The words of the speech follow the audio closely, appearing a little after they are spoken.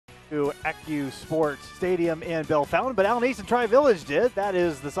to AccuSports Sports Stadium in Bellefontaine, but Allen East and Tri-Village did. That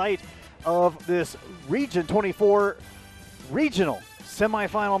is the site of this Region 24 regional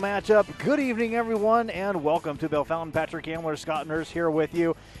semifinal matchup. Good evening, everyone, and welcome to Bellefontaine. Patrick Ambler, Scott Nurse here with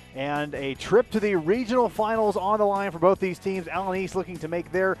you. And a trip to the regional finals on the line for both these teams. Allen East looking to make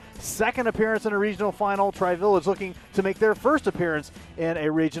their second appearance in a regional final. Tri-Village looking to make their first appearance in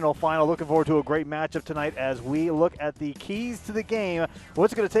a regional final. Looking forward to a great matchup tonight as we look at the keys to the game.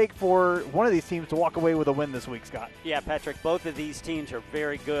 What's it going to take for one of these teams to walk away with a win this week, Scott? Yeah, Patrick, both of these teams are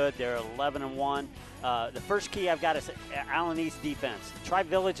very good. They're 11-1. The first key I've got is Allen East defense.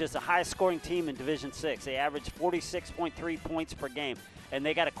 Tri-Village is the highest scoring team in Division 6. They average 46.3 points per game. And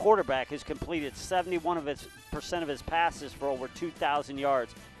they got a quarterback who's completed 71% of his passes for over 2,000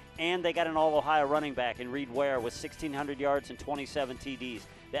 yards. And they got an All-Ohio running back in Reed Ware with 1,600 yards and 27 TDs.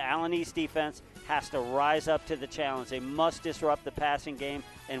 The Allen East defense has to rise up to the challenge. They must disrupt the passing game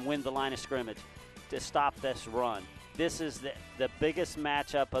and win the line of scrimmage to stop this run. This is the biggest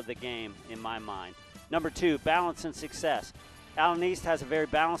matchup of the game in my mind. Number 2, balance and success. Allen East has a very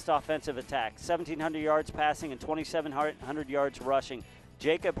balanced offensive attack, 1,700 yards passing and 2,700 yards rushing.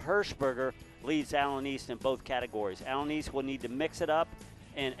 Jacob Hirschberger leads Allen East in both categories. Allen East will need to mix it up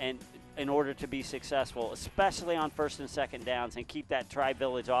and in order to be successful, especially on first and second downs, and keep that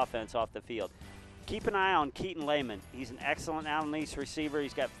Tri-Village offense off the field. Keep an eye on Keaton Lehman. He's an excellent Allen East receiver.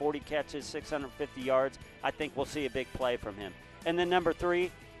 He's got 40 catches, 650 yards. I think we'll see a big play from him. And then number 3,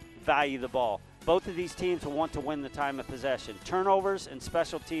 value the ball. Both of these teams will want to win the time of possession. Turnovers and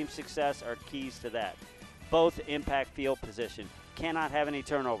special team success are keys to that. Both impact field position. Cannot have any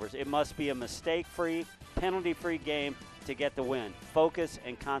turnovers. It must be a mistake-free, penalty-free game to get the win. Focus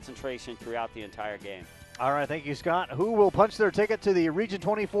and concentration throughout the entire game. All right, thank you, Scott. Who will punch their ticket to the Region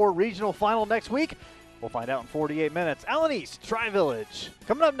 24 regional final next week? We'll find out in 48 minutes. Allen East, Tri-Village,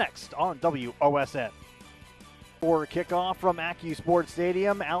 coming up next on WOSN. For kickoff from AccuSports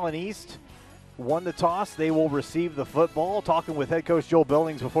Stadium, Allen East won the toss. They will receive the football. Talking with head coach Joel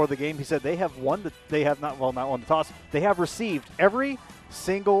Billings before the game, he said they have won not won the toss. They have received every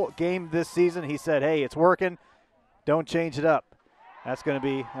single game this season. He said, hey, it's working. Don't change it up. That's going to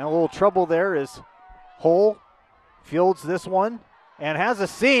be a little trouble there as Hull fields this one and has a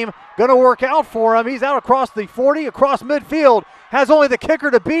seam. Going to work out for him. He's out across the 40, across midfield. Has only the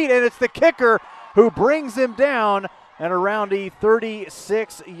kicker to beat, and it's the kicker who brings him down and around the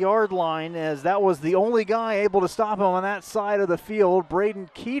 36-yard line, as that was the only guy able to stop him on that side of the field.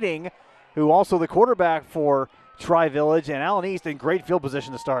 Braden Keating, who also the quarterback for Tri-Village, and Allen East in great field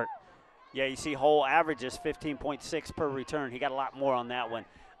position to start. Yeah, you see Hull averages 15.6 per return. He got a lot more on that one.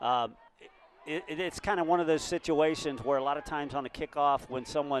 It's kind of one of those situations where a lot of times on a kickoff when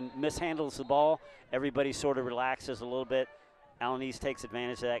someone mishandles the ball, everybody sort of relaxes a little bit. Allen East takes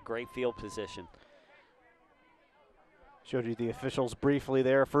advantage of that great field position. Showed you the officials briefly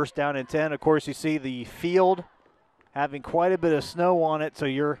there. First down and 10. Of course, you see the field having quite a bit of snow on it, so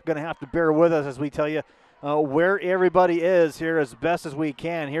you're going to have to bear with us as we tell you where everybody is here as best as we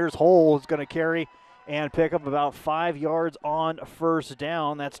can. Here's Hull, who's going to carry and pick up about 5 yards on first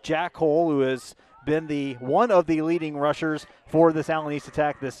down. That's Jack Hull, who has been one of the leading rushers for this Allen East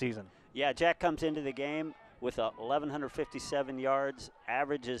attack this season. Yeah, Jack comes into the game with 1,157 yards,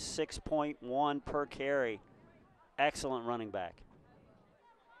 averages 6.1 per carry. Excellent running back.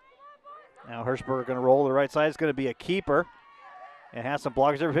 Now Hirschberger going to roll to the right side. It's going to be a keeper and has some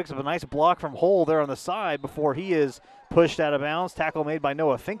blockers there. Picks up a nice block from Hull there on the side before he is pushed out of bounds. Tackle made by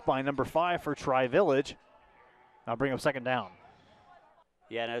Noah Finkbein, number 5 for Tri-Village. Now bring up second down.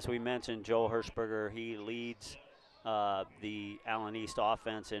 Yeah, and as we mentioned, Joel Hirschberger, he leads the Allen East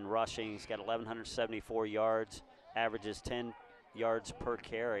offense in rushing. He's got 1,174 yards, averages 10 yards per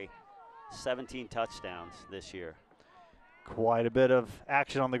carry, 17 touchdowns this year. Quite a bit of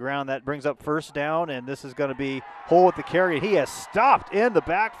action on the ground. That brings up first down, and this is going to be Hull with the carry. He has stopped in the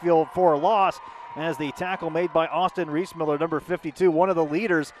backfield for a loss as the tackle made by Austin Reesmiller, number 52, one of the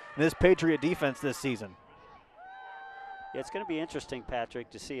leaders in this Patriot defense this season. Yeah, it's going to be interesting,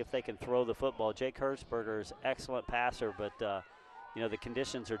 Patrick, to see if they can throw the football. Jake Hirschberger is an excellent passer, but the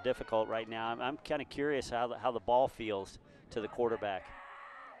conditions are difficult right now. I'm kind of curious how the ball feels to the quarterback.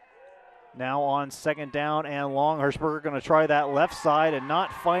 Now on second down and long, Hirschberger going to try that left side and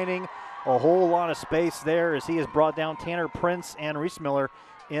not finding a whole lot of space there as he has brought down Tanner Prince and Reesmiller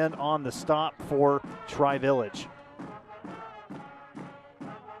in on the stop for Tri-Village.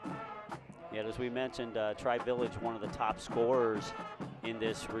 Yeah, as we mentioned, Tri-Village, one of the top scorers in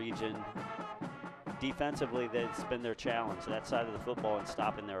this region. Defensively, that's been their challenge, that side of the football and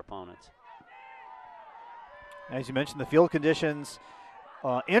stopping their opponents. As you mentioned, the field conditions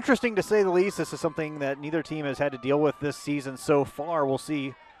Interesting to say the least. This is something that neither team has had to deal with this season so far. We'll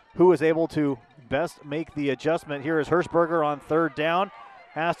see who is able to best make the adjustment. Here is Hirschberger on third down.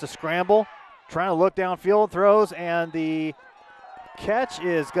 Has to scramble, trying to look downfield, throws, and the catch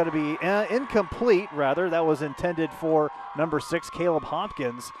is going to be incomplete, rather. That was intended for number 6, Caleb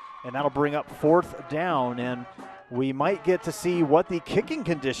Hopkins, and that'll bring up fourth down. And we might get to see what the kicking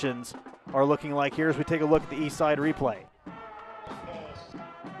conditions are looking like here as we take a look at the east side replay.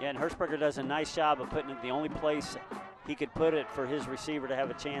 Yeah, and Hirschberger does a nice job of putting it the only place he could put it for his receiver to have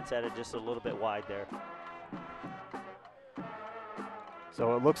a chance at it, just a little bit wide there.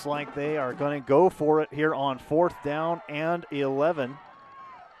 So it looks like they are going to go for it here on fourth down and 11.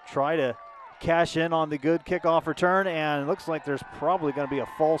 Try to cash in on the good kickoff return, and it looks like there's probably going to be a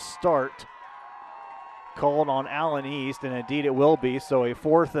false start called on Allen East, and indeed it will be. So a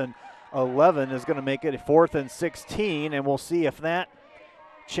 4th and 11 is going to make it a 4th and 16, and we'll see if that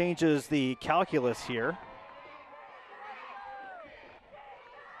changes the calculus here.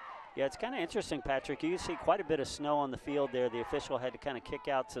 Yeah, it's kind of interesting, Patrick. You can see quite a bit of snow on the field there. The official had to kind of kick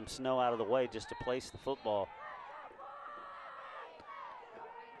out some snow out of the way just to place the football.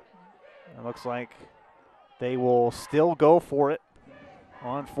 It looks like they will still go for it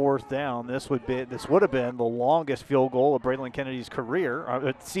on fourth down. This would have been the longest field goal of Braylon Kennedy's career,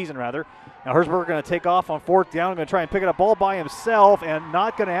 or season rather. Now Hirschberger going to take off on fourth down. Going to try and pick it up all by himself, and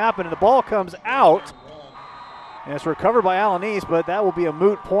not going to happen. And the ball comes out, and it's recovered by Allen East, but that will be a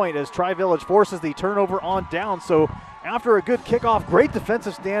moot point as Tri-Village forces the turnover on down. So after a good kickoff, great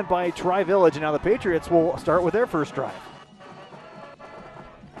defensive stand by Tri-Village, and now the Patriots will start with their first drive.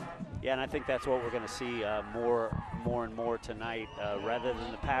 Yeah, and I think that's what we're going to see more and more tonight, rather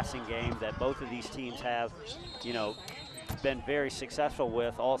than the passing game that both of these teams have, been very successful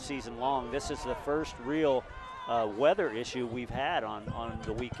with all season long. This is the first real weather issue we've had on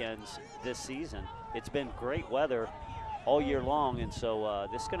the weekends this season. It's been great weather all year long, and so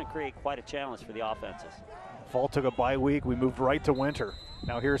this is going to create quite a challenge for the offenses. Fall took a bye week. We moved right to winter.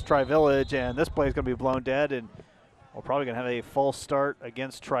 Now here's Tri-Village, and this play is going to be blown dead, and we're probably going to have a false start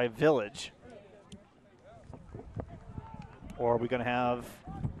against Tri-Village. Or are we going to have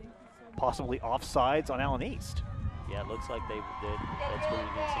possibly offsides on Allen East? Yeah, it looks like they did. That's going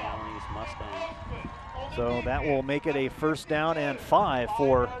against the Allen East Mustangs. So that will make it a first down and 5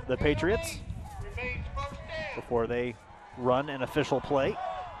 for the Patriots before they run an official play.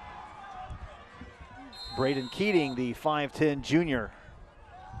 Braden Keating, the 5'10 junior.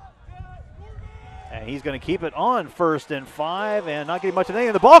 And he's going to keep it on 1st and 5 and not getting much of anything.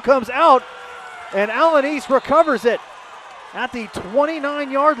 And the ball comes out, and Allen East recovers it at the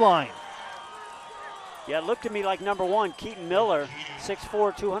 29-yard line. Yeah, it looked to me like number 1, Keaton Miller,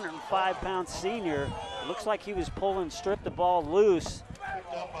 6'4", 205-pound senior. It looks like he was stripped the ball loose.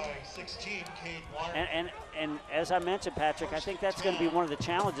 And as I mentioned, Patrick, I think that's going to be one of the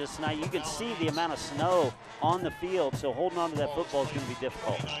challenges tonight. You can see the amount of snow on the field, so holding on to that football is going to be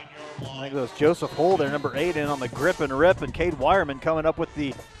difficult. I think it was Joseph Hull there, number 8, in on the grip and rip, and Cade Wireman coming up with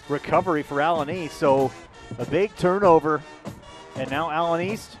the recovery for Allen East. So a big turnover, and now Allen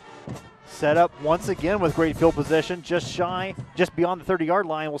East set up once again with great field position, just beyond the 30-yard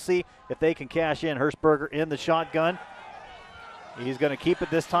line. We'll see if they can cash in. Hirschberger in the shotgun. He's going to keep it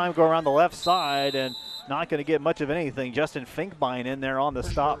this time, go around the left side, and not going to get much of anything. Justin Finkbein in there on the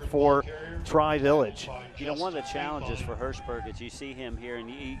stop for Tri-Village. One of the challenges for Hirschberger is you see him here and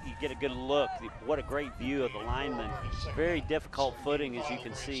you get a good look. What a great view of the lineman. Very difficult footing, as you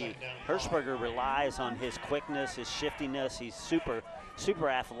can see. Hirschberger relies on his quickness, his shiftiness. He's super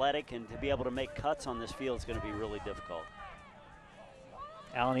athletic, and to be able to make cuts on this field is going to be really difficult.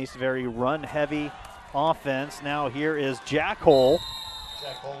 Allen East, very run-heavy offense. Now here is Jack Hole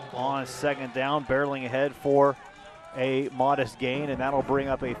on 2nd down, barreling ahead for a modest gain, and that'll bring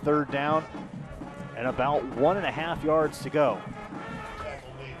up a 3rd down and about 1.5 yards to go.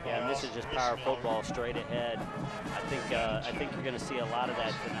 Yeah, and this is just power football straight ahead. I think you're going to see a lot of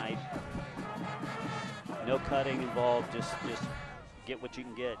that tonight. No cutting involved, just get what you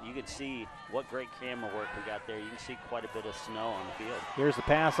can get. You can see what great camera work we got there. You can see quite a bit of snow on the field. Here's the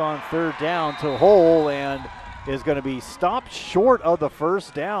pass on 3rd down to Hole, and is going to be stopped short of the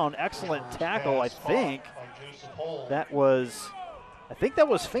 1st down. Excellent tackle, I think. That was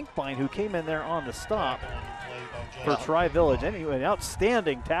Finkbein who came in there on the stop for Tri-Village. Anyway, an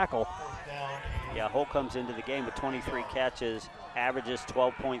outstanding tackle. Yeah, Hole comes into the game with 23 catches, averages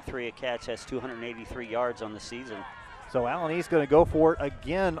 12.3 a catch, has 283 yards on the season. So Allen East going to go for it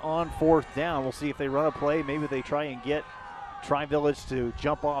again on 4th down. We'll see if they run a play. Maybe they try and get Tri-Village to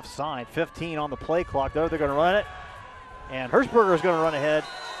jump offside. 15 on the play clock, though. They're going to run it. And Hirschberger is going to run ahead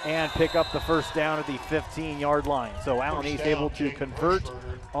and pick up the first down at the 15-yard line. So Allen East able to convert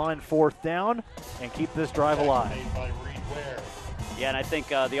on fourth down and keep this drive alive. Yeah, and I think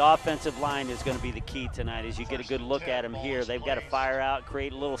the offensive line is going to be the key tonight as you get a good look at them here. They've got to fire out,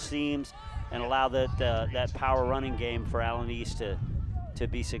 create little seams, and allow that power running game for Allen East to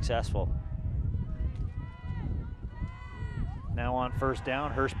be successful. Now on first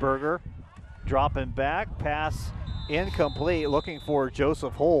down, Hirschberger dropping back, pass incomplete, looking for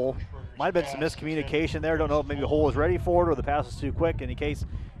Joseph Hull. Might have been some miscommunication there. Don't know if maybe Hull is ready for it or the pass is too quick. In any case,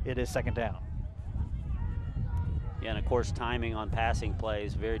 it is second down. Yeah, and of course timing on passing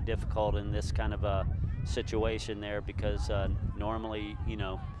plays very difficult in this kind of a situation there because normally, you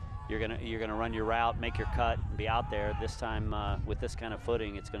know, you're gonna run your route, make your cut, and be out there. This time with this kind of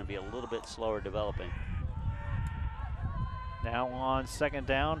footing, it's going to be a little bit slower developing. Now on second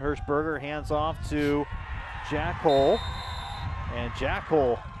down, Hirschberger hands off to Jack Hull, and Jack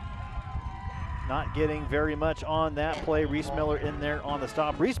Hull not getting very much on that play. Reese Miller in there on the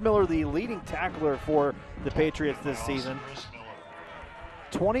stop. Reese Miller, the leading tackler for the Patriots this season.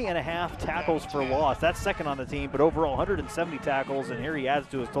 20.5 tackles for loss. That's second on the team, but overall 170 tackles, and here he adds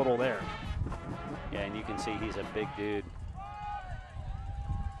to his total there. Yeah, and you can see he's a big dude.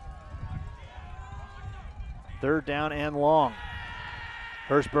 Third down and long.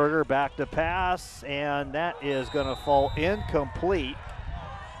 Hirschberger back to pass, and that is going to fall incomplete.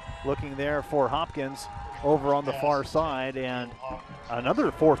 Looking there for Hopkins over on the far side, and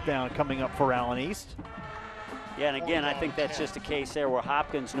another fourth down coming up for Allen East. Yeah, and again, I think that's just a case there where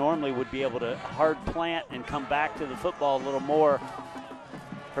Hopkins normally would be able to hard plant and come back to the football a little more.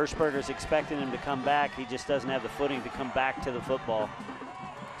 Hirschberger's expecting him to come back. He just doesn't have the footing to come back to the football,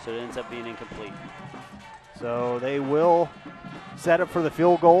 so it ends up being incomplete. So they will set up for the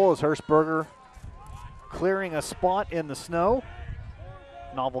field goal as Hirschberger clearing a spot in the snow.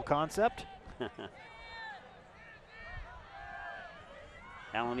 Novel concept.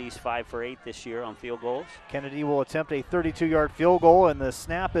 Allen East 5 for 8 this year on field goals. Kennedy will attempt a 32-yard field goal, and the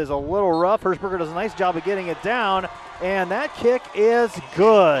snap is a little rough. Hirschberger does a nice job of getting it down, and that kick is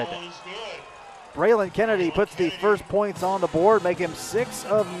good. Braylon Kennedy puts the first points on the board, make him 6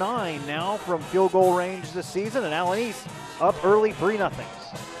 of 9 now from field goal range this season, and Allen East up early 3-0.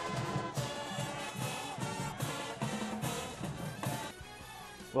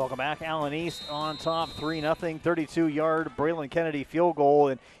 Welcome back. Allen East on top, 3-0, 32-yard Braylon Kennedy field goal.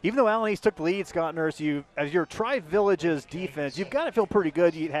 And even though Allen East took the lead, Scott Nurse, as your Tri-Village's defense, you've got to feel pretty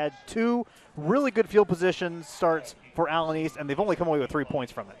good. You had 2 really good field position starts for Allen East, and they've only come away with 3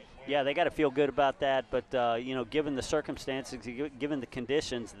 points from it. Yeah, they got to feel good about that. But you know, given the circumstances, given the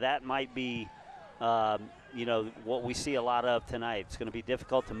conditions, that might be, you know, what we see a lot of tonight. It's going to be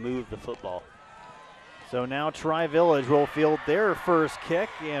difficult to move the football. So now Tri-Village will field their first kick,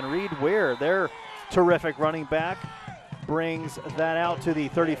 and Reed Ware, their terrific running back, brings that out to the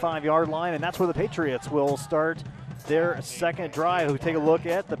 35-yard line, and that's where the Patriots will start their second drive. We take a look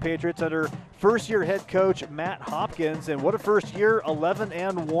at the Patriots under first-year head coach Matt Hopkins, and what a first year,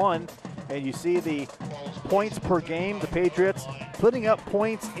 11-1. And you see the points per game. The Patriots putting up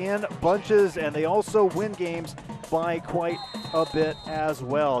points in bunches, and they also win games by quite a bit as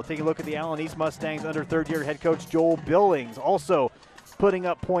well. Take a look at the Allen East Mustangs under third-year head coach Joel Billings, also putting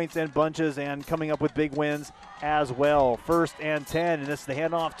up points in bunches and coming up with big wins as well. 1st and 10, and this is the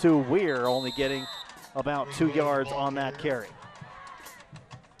handoff to Weir, only getting about 2 yards on that carry.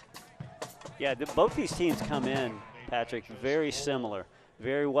 Yeah, both these teams come in, Patrick, very similar.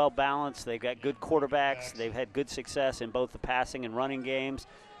 Very well balanced. They've got good quarterbacks. They've had good success in both the passing and running games.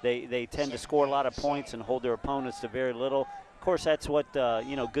 They tend to score a lot of points and hold their opponents to very little. Of course, that's what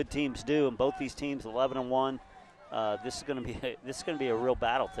you know, good teams do. And both these teams, 11-1. This is going to be a real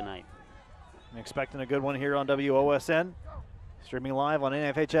battle tonight. I'm expecting a good one here on WOSN, streaming live on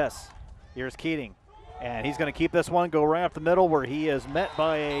NFHS. Here's Keating, and he's going to keep this one, go right up the middle, where he is met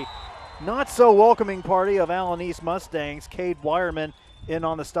by a not so welcoming party of Allen East Mustangs. Cade Wireman in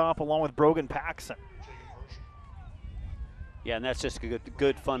on the stop along with Brogan Paxson. Yeah, and that's just a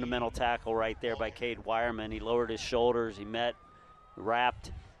good fundamental tackle right there by Cade Wireman. He lowered his shoulders, he met,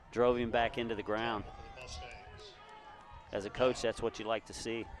 wrapped, drove him back into the ground. As a coach, that's what you like to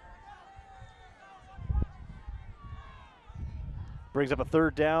see. Brings up a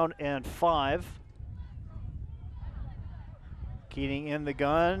 3rd down and 5. Keating in the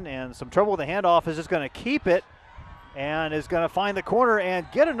gun, and some trouble with the handoff, is just going to keep it and is going to find the corner and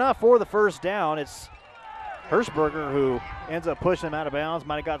get enough for the first down. It's Hirschberger who ends up pushing him out of bounds.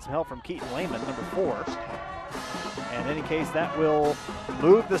 Might have got some help from Keaton Lehman, number 4. And in any case, that will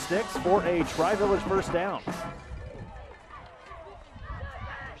move the sticks for a Tri-Village first down.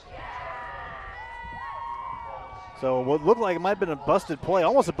 So what looked like it might have been a busted play,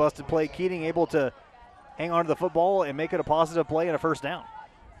 almost a busted play, Keating able to hang on to the football and make it a positive play and a first down.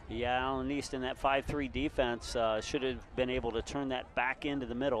 Yeah, Allen East in that 5-3 defense should have been able to turn that back into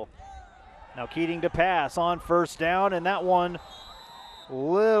the middle. Now Keating to pass on first down, and that one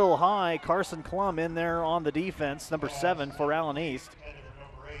little high. Carson Klum in there on the defense, number 7 for Allen East.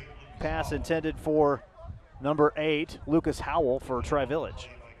 Pass intended for number 8, Lucas Howell for Tri-Village.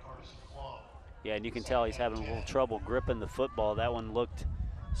 Yeah, and you can tell he's having a little trouble gripping the football. That one looked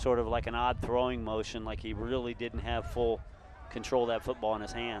sort of like an odd throwing motion, like he really didn't have full control of that football in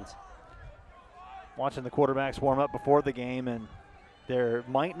his hands. Watching the quarterbacks warm up before the game, and there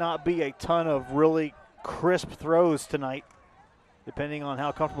might not be a ton of really crisp throws tonight, depending on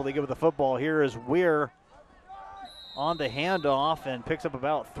how comfortable they get with the football. Here is Weir on the handoff and picks up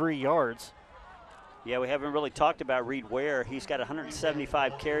about 3 yards. Yeah, we haven't really talked about Reed Ware. He's got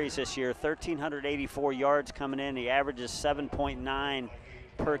 175 carries this year, 1,384 yards coming in. He averages 7.9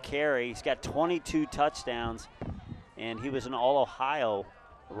 per carry. He's got 22 touchdowns, and he was an All-Ohio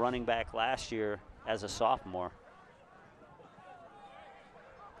running back last year as a sophomore.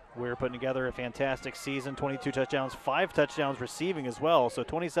 We're putting together a fantastic season, 22 touchdowns, 5 touchdowns receiving as well, so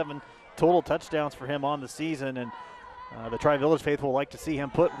 27 total touchdowns for him on the season, and the Tri-Village faithful like to see him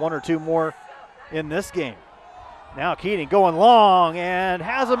put 1 or 2 more in this game. Now Keating going long and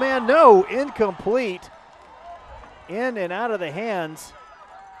has a man, no, incomplete. In and out of the hands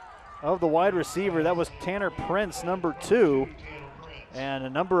of the wide receiver. That was Tanner Prince, number 2. And a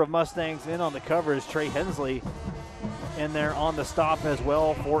number of Mustangs in on the coverage. Trey Hensley in there on the stop as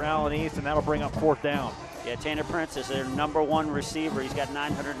well for Allen East, and that'll bring up 4th down. Yeah, Tanner Prince is their number 1 receiver. He's got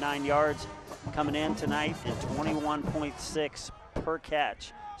 909 yards coming in tonight and 21.6 per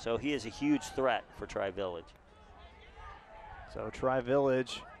catch. So he is a huge threat for Tri-Village. So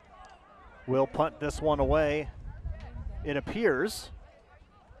Tri-Village will punt this one away, it appears.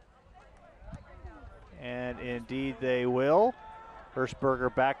 And indeed they will.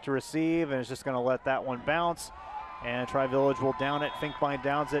 Hirschberger back to receive and is just going to let that one bounce. And Tri-Village will down it. Finkbein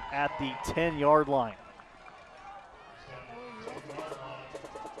downs it at the 10-yard line.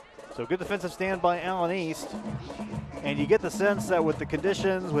 So good defensive stand by Allen East. And you get the sense that with the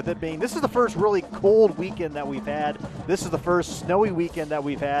conditions, with it being, this is the first really cold weekend that we've had. This is the first snowy weekend that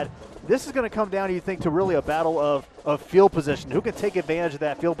we've had. This is going to come down, you think, to really a battle of field position. Who can take advantage of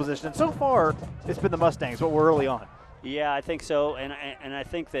that field position? And so far, it's been the Mustangs, but we're early on. Yeah, I think so, and I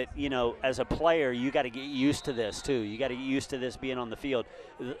think that, you know, as a player, you got to get used to this too. You got to get used to this being on the field.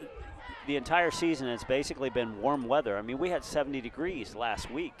 The entire season, it's basically been warm weather. I mean, we had 70 degrees last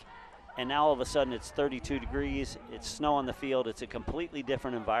week, and now all of a sudden it's 32 degrees. It's snow on the field. It's a completely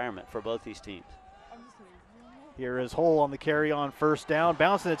different environment for both these teams. Here is Hull on the carry on first down,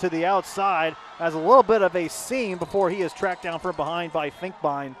 bouncing it to the outside. Has a little bit of a seam before he is tracked down from behind by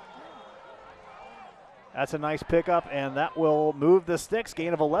Finkbein. That's a nice pickup, and that will move the sticks.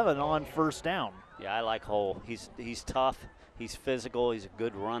 Gain of 11 on first down. Yeah, I like Hull. He's tough. He's physical. He's a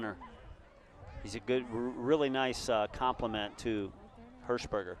good runner. He's a good, really nice complement to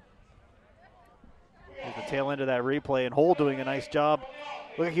Hirschberger. Here's the tail end of that replay, and Hull doing a nice job.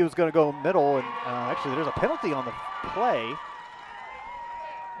 Looked like he was going to go middle, and actually there's a penalty on the play.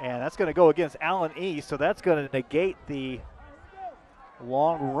 And that's going to go against Allen East, so that's going to negate the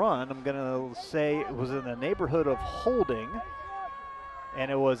long run. I'm going to say it was in the neighborhood of holding,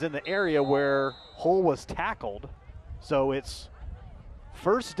 and it was in the area where Hull was tackled. So it's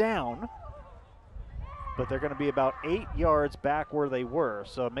first down, but they're going to be about 8 yards back where they were.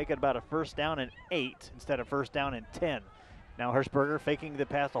 So make it about a first down and 8 instead of first down and 10. Now Hirschberger faking the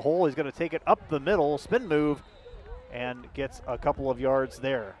pass to Hull. He's going to take it up the middle, spin move, and gets a couple of yards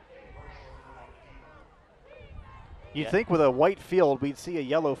there. You'd think with a white field we'd see a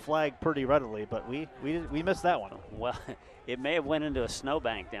yellow flag pretty readily, but we missed that one. Well, it may have went into a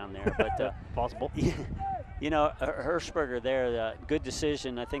snowbank down there, but possible. You know, Hirschberger there, good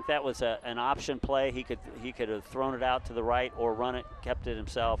decision. I think that was an option play. He could have thrown it out to the right or run it, kept it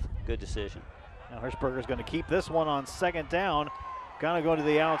himself. Good decision. Now Hirschberger's going to keep this one on second down. Kind of going to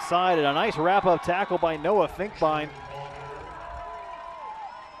the outside, and a nice wrap-up tackle by Noah Finkbein.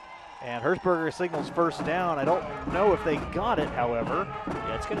 And Hirschberger signals first down. I don't know if they got it, however.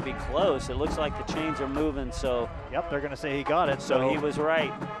 Yeah, it's going to be close. It looks like the chains are moving, so. Yep, they're going to say he got it. So he was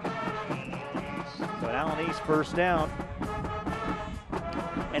right. So Allen East first down.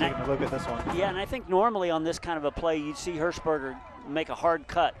 And taking a look at this one. Yeah, and I think normally on this kind of a play, you'd see Hirschberger make a hard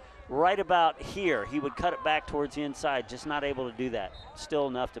cut. Right about here, he would cut it back towards the inside, just not able to do that. Still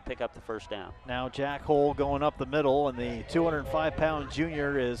enough to pick up the first down. Now Jack Hull going up the middle, and the 205-pound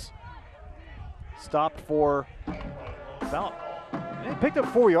junior is stopped for about, he picked up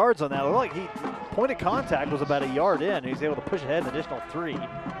 4 yards on that. It looked like he point of contact was about a yard in. He's able to push ahead an additional 3,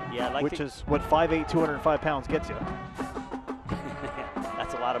 which is what 5'8", 205 pounds gets you.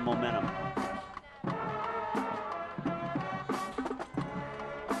 That's a lot of momentum.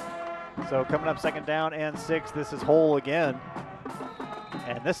 So coming up 2nd down and 6, this is Hole again.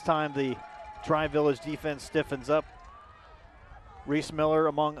 And this time the Tri-Village defense stiffens up. Reese Miller,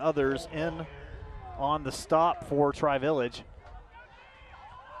 among others, in on the stop for Tri-Village.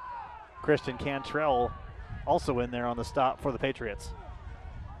 Christian Cantrell also in there on the stop for the Patriots.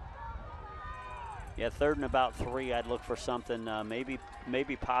 Yeah, 3rd and about 3. I'd look for something,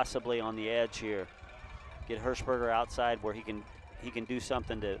 maybe possibly on the edge here. Get Hirschberger outside where he can do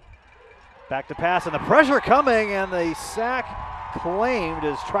something to. Back to pass, and the pressure coming, and the sack claimed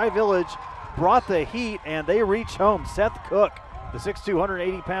as Tri-Village brought the heat, and they reach home. Seth Cook, the 6'2",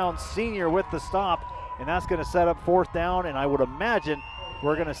 180-pound senior, with the stop, and that's going to set up 4th down, and I would imagine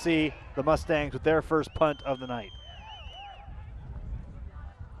we're going to see the Mustangs with their first punt of the night.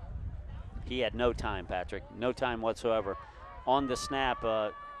 He had no time, Patrick, no time whatsoever. On the snap,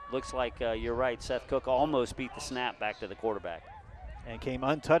 looks like you're right, Seth Cook almost beat the snap back to the quarterback. And came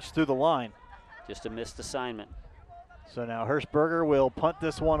untouched through the line. Just a missed assignment. So now Hirschberger will punt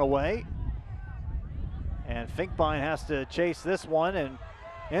this one away. And Finkbein has to chase this one and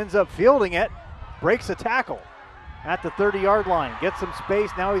ends up fielding it. Breaks a tackle at the 30-yard line. Gets some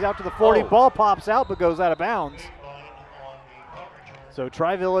space. Now he's out to the 40. Ball pops out but goes out of bounds. So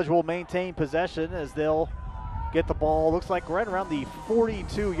Tri-Village will maintain possession as they'll get the ball, looks like right around the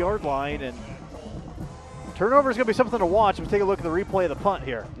 42-yard line. And turnover is going to be something to watch. Let's take a look at the replay of the punt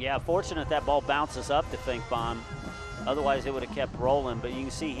here. Yeah, fortunate that ball bounces up to Finkbein. Otherwise, it would have kept rolling. But you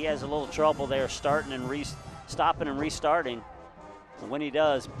can see he has a little trouble there stopping and restarting. And when he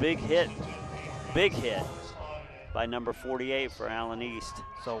does, big hit by number 48 for Allen East.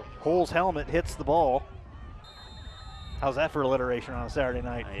 So Cole's helmet hits the ball. How's that for alliteration on a Saturday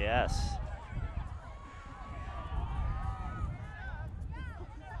night? Yes.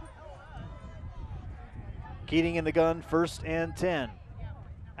 Keating in the gun, 1st and 10.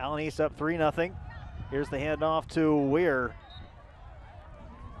 Allen East up 3-0. Here's the handoff to Weir.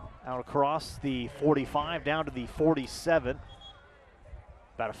 Out across the 45 down to the 47.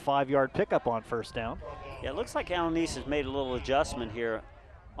 About a 5-yard pickup on 1st down. Yeah, it looks like Allen East has made a little adjustment here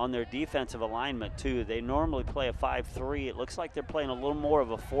on their defensive alignment too. They normally play a 5-3. It looks like they're playing a little more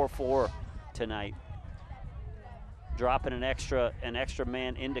of a 4-4 tonight. Dropping an extra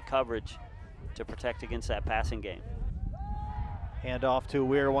man into coverage to protect against that passing game. Hand off to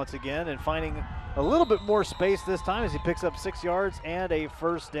Weir once again and finding a little bit more space this time as he picks up 6 yards and a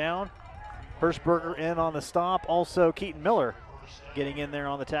 1st down. Hirschberger in on the stop. Also Keaton Miller getting in there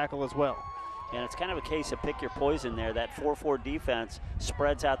on the tackle as well. And it's kind of a case of pick your poison there. That 4-4 defense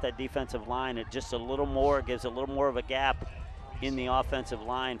spreads out that defensive line at just a little more, gives a little more of a gap in the offensive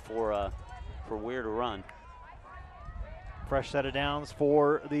line for Weir to run. Fresh set of downs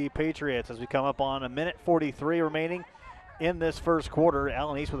for the Patriots as we come up on 1:43 remaining in this 1st quarter.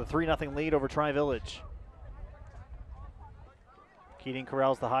 Allen East with a 3-0 lead over Tri-Village. Keating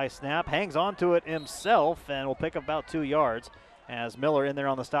corrals the high snap, hangs on to it himself, and will pick up about 2 yards as Miller in there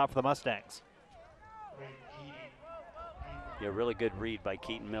on the stop for the Mustangs. Yeah, really good read by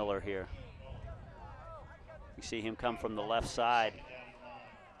Keaton Miller here. You see him come from the left side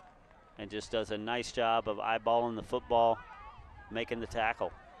and just does a nice job of eyeballing the football, making the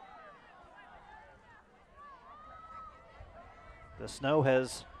tackle. The snow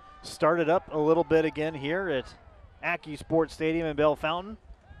has started up a little bit again here at AccuSports Stadium in Bell Fountain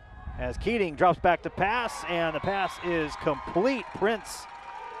as Keating drops back to pass, and the pass is complete. Prince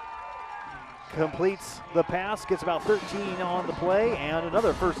completes the pass, gets about 13 on the play, and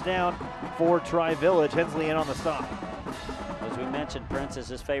another 1st down for Tri-Village. Hensley in on the stop. As we mentioned, Prince is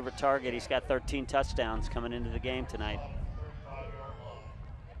his favorite target. He's got 13 touchdowns coming into the game tonight.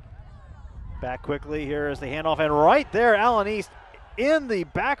 Back quickly, here is the handoff, and right there, Allen East in the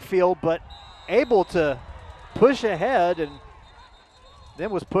backfield, but able to push ahead and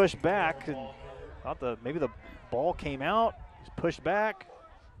then was pushed back, and thought maybe the ball came out. He's pushed back.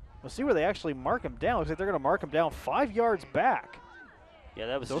 We'll see where they actually mark him down. Looks like they're going to mark him down 5 yards back. Yeah,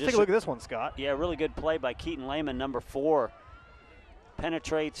 that was. So let's take a look at this one, Scott. Yeah, really good play by Keaton Lehman, number 4.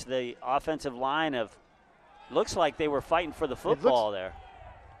 Penetrates the offensive line of. Looks like they were fighting for the football there.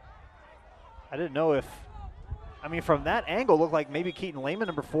 I didn't know if. I mean, from that angle, it looked like maybe Keaton Lehman,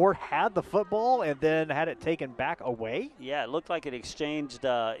 number 4, had the football and then had it taken back away. Yeah, it looked like it exchanged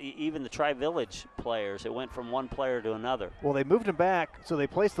even the Tri-Village players. It went from one player to another. Well, they moved him back, so they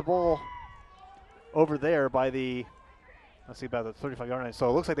placed the ball over there by the, let's see, about the 35-yard line. So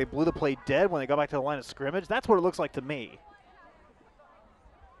it looks like they blew the play dead when they got back to the line of scrimmage. That's what it looks like to me.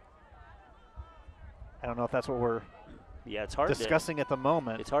 I don't know if that's what we're it's hard discussing at the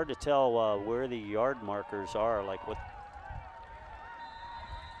moment. It's hard to tell where the yard markers are, like what.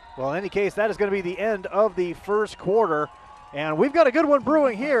 Well, in any case, that is going to be the end of the first quarter. And we've got a good one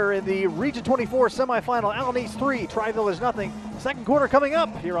brewing here in the Region 24 semifinal. Allen East 3, Tri-Village nothing. Second quarter coming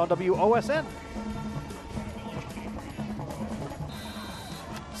up here on WOSN.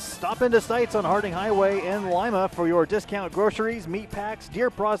 Stop into Stites on Harding Highway in Lima for your discount groceries, meat packs, deer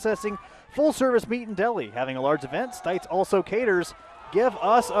processing, full-service meat and deli. Having a large event, Stites also caters. Give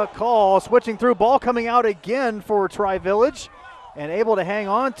us a call. Switching through, ball coming out again for Tri-Village. And able to hang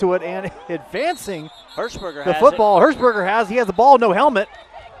on to it and advancing Hirschberger the has football. Hirschberger he has the ball, no helmet.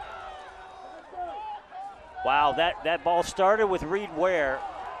 Wow, that ball started with Reed Ware,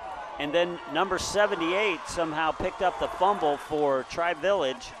 and then number 78 somehow picked up the fumble for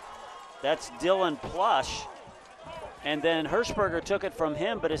Tri-Village. That's Dylan Plush. And then Hirschberger took it from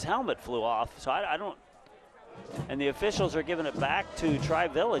him, but his helmet flew off. So I don't. And the officials are giving it back to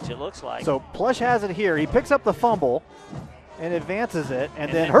Tri-Village, it looks like. So Plush has it here. He picks up the fumble and advances it,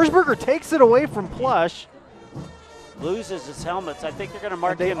 and then Hirschberger takes it away from Plush. Loses his helmets. I think they're going to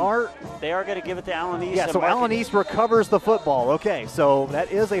mark him. They are going to give it to Allen East. Yeah, so Allen East recovers the football. Okay, so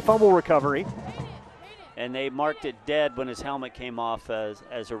that is a fumble recovery. And they marked it dead when his helmet came off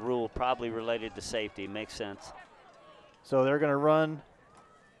as a rule, probably related to safety. Makes sense. So they're going to run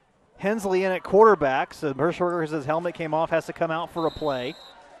Hensley in at quarterback. So Hirschberger, his helmet came off, has to come out for a play.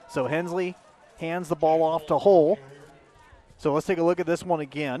 So Hensley hands the ball off to Hull. So let's take a look at this one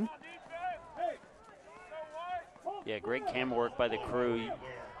again. Yeah, great camera work by the crew.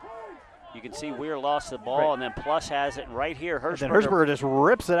 You can see Weir lost the ball, and then Plush has it. And right here, Hirschberger just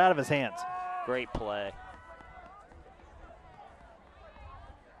rips it out of his hands. Great play.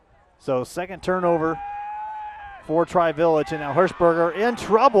 So second turnover for Tri-Village, and now Hirschberger in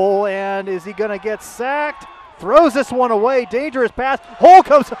trouble, and is he going to get sacked? Throws this one away, dangerous pass. Hull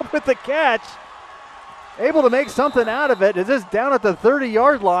comes up with the catch. Able to make something out of it. Is this down at the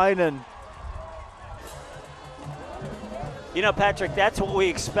 30-yard line? And you know, Patrick, that's what we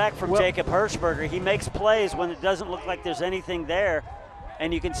expect from Jacob Hirschberger. He makes plays when it doesn't look like there's anything there.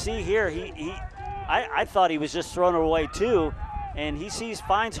 And you can see here, I thought he was just throwing it away too. And he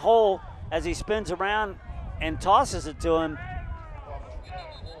finds Hull as he spins around and tosses it to him.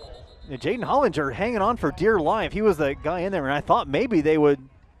 Jaden Hollinger hanging on for dear life. He was the guy in there, and I thought maybe they would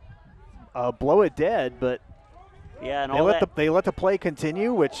blow it dead, but yeah, and they let the play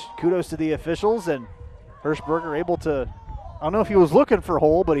continue, which kudos to the officials, and Hirschberger able to, I don't know if he was looking for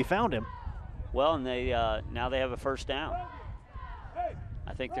Hull, but he found him. Well, and they now they have a first down.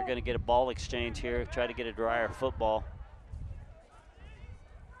 I think they're going to get a ball exchange here, try to get a drier football.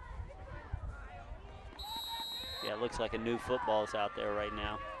 Yeah, it looks like a new football is out there right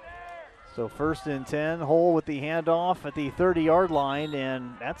now. So 1st and 10, Hull with the handoff at the 30-yard line,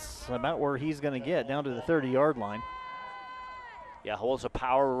 and that's about where he's going to get, down to the 30-yard line. Yeah, Hull's a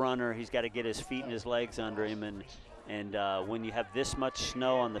power runner. He's got to get his feet and his legs under him, and when you have this much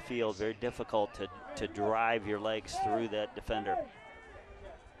snow on the field, very difficult to drive your legs through that defender.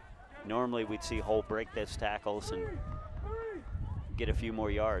 Normally we'd see Hull break those tackles and get a few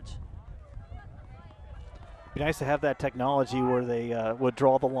more yards. Be nice to have that technology where they would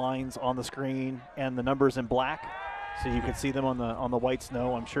draw the lines on the screen and the numbers in black, so you could see them on the white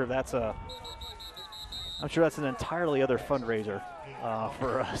snow. I'm sure that's an entirely other fundraiser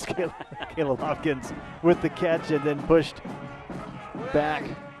for us. Caleb Hopkins with the catch and then pushed back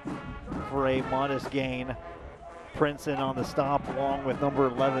for a modest gain. Princeton on the stop, along with number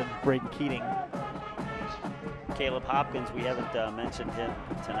 11 Braden Keating. Caleb Hopkins, we haven't mentioned him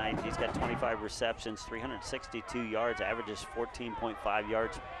tonight. He's got 25 receptions, 362 yards, averages 14.5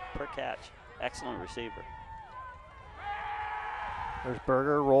 yards per catch. Excellent receiver.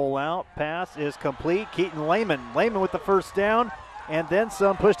 Hirschberger, roll out, pass is complete. Keaton Lehman with the first down, and then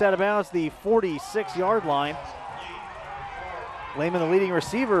some, pushed out of bounds the 46-yard line. Lehman, the leading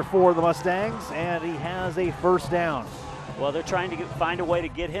receiver for the Mustangs, and he has a first down. Well, they're trying to find a way to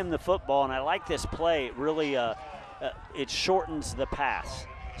get him the football, and I like this play. It really it shortens the pass.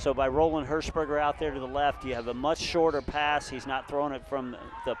 So by rolling Hirschberger out there to the left, you have a much shorter pass. He's not throwing it from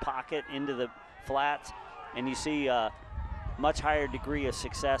the pocket into the flats, and you see a much higher degree of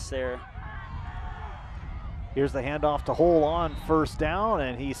success there. Here's the handoff to Hull on first down,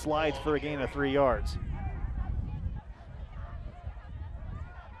 and he slides for a gain of 3 yards.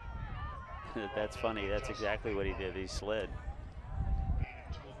 That's funny. That's exactly what he did. He slid.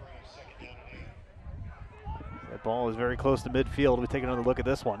 ball is very close to midfield. We take another look at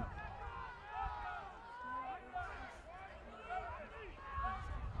this one.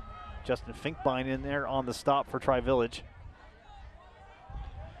 Justin Finkbein in there on the stop for Tri-Village.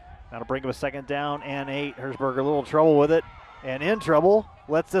 That'll bring him a second down and 8. Hirschberger a little trouble with it and in trouble.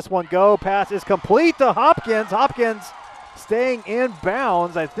 Lets this one go. Pass is complete to Hopkins. Hopkins staying in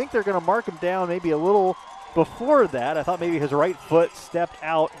bounds. I think they're going to mark him down maybe a little before that. I thought maybe his right foot stepped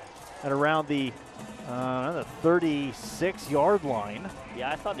out at around the 36-yard line.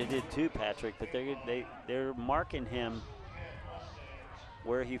 Yeah, I thought it did too, Patrick, but they're marking him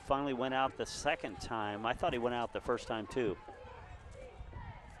where he finally went out the second time. I thought he went out the first time too.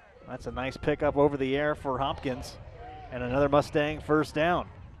 That's a nice pickup over the air for Hopkins. And another Mustang first down.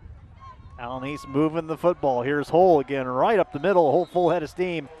 Allen East moving the football. Here's Hull again, right up the middle, a whole full head of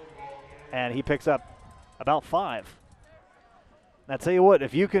steam. And he picks up about 5. And I tell you what,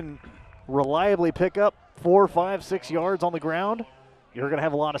 if you can reliably pick up 4, 5, 6 yards on the ground, you're going to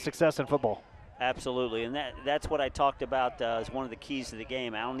have a lot of success in football. Absolutely, and that's what I talked about as one of the keys to the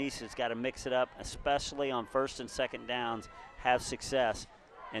game. Allen East has got to mix it up, especially on first and second downs, have success,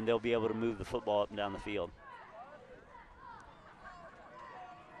 and they'll be able to move the football up and down the field.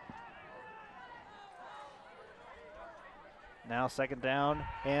 Now second down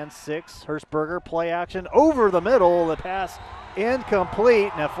and 6. Hirschberger play action over the middle. The pass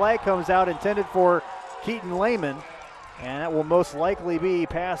incomplete, and a flag comes out intended for Keaton Lehman. And that will most likely be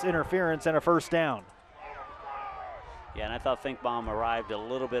pass interference and a first down. Yeah, and I thought Finkbaum arrived a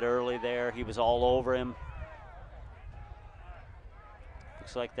little bit early there. He was all over him.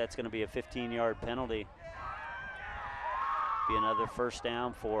 Looks like that's going to be a 15-yard penalty. Be another first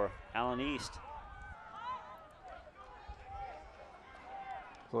down for Allen East.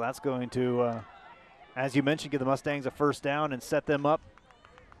 So that's going to, as you mentioned, give the Mustangs a first down and set them up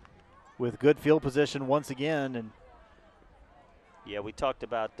with good field position once again. And yeah, we talked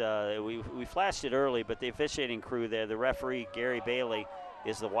about, we flashed it early, but the officiating crew there, the referee, Gary Bailey,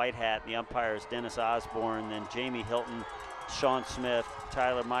 is the white hat. The umpire is Dennis Osborne, then Jamie Hilton, Sean Smith,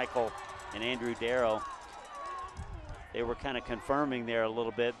 Tyler Michael, and Andrew Darrow. They were kind of confirming there a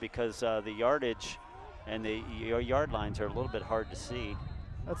little bit because the yardage and the yard lines are a little bit hard to see.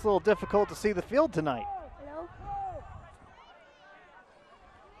 That's a little difficult to see the field tonight.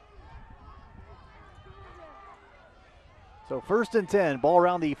 So first and 10, ball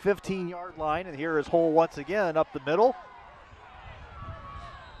around the 15-yard line, and here is Hull once again up the middle.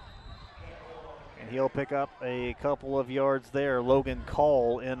 And he'll pick up a couple of yards there. Logan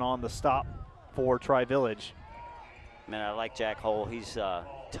Call in on the stop for Tri-Village. Man, I like Jack Hull. He's a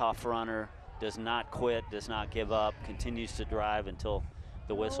tough runner, does not quit, does not give up, continues to drive until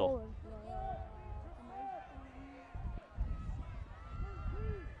the whistle.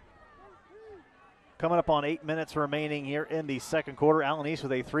 Coming up on 8 minutes remaining here in the second quarter. Allen East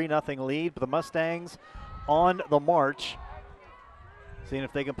with a 3-0 lead, but the Mustangs on the march. Seeing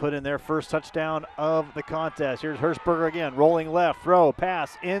if they can put in their first touchdown of the contest. Here's Hirschberger again, rolling left, throw,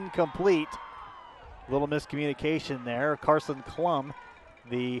 pass, incomplete. Little miscommunication there. Carson Klum,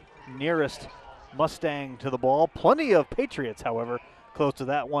 the nearest Mustang to the ball. Plenty of Patriots, however, close to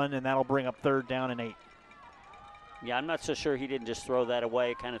that one, and that'll bring up third down and 8. Yeah, I'm not so sure he didn't just throw that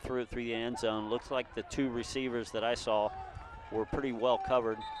away, kind of threw it through the end zone. Looks like the 2 receivers that I saw were pretty well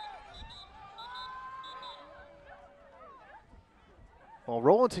covered. Well,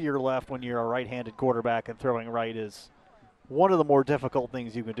 rolling to your left when you're a right-handed quarterback and throwing right is one of the more difficult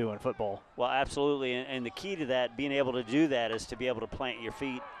things you can do in football. Well, absolutely, and the key to that, being able to do that, is to be able to plant your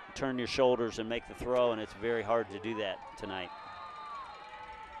feet, turn your shoulders, and make the throw, and it's very hard to do that tonight.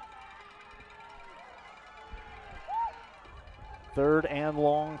 Third and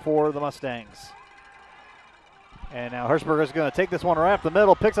long for the Mustangs. And now Hirschberger is going to take this one right up the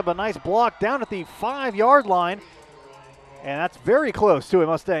middle, picks up a nice block down at the 5-yard line. And that's very close to a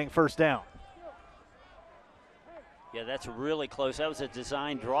Mustang first down. Yeah, that's really close. That was a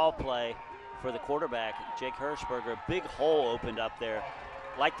design draw play for the quarterback, Jake Hirschberger. A big hole opened up there.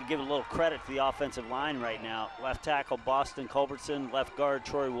 Like to give a little credit to the offensive line right now. Left tackle Boston Culbertson, left guard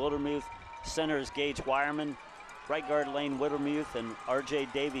Troy Wildermuth, center is Gage Wireman, right guard Lane Wildermuth, and R.J.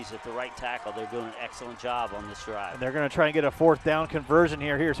 Davies at the right tackle. They're doing an excellent job on this drive. And they're going to try and get a fourth down conversion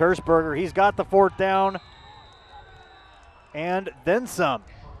here. Here's Hirschberger. He's got the fourth down and then some.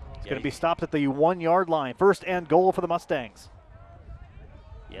 It's going to be stopped at the 1-yard line. First and goal for the Mustangs.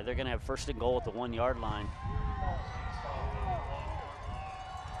 Yeah, they're going to have first and goal at the 1-yard line.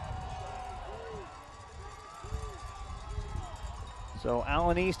 So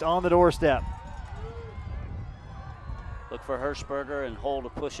Allen East on the doorstep. Look for Hirschberger and Hull to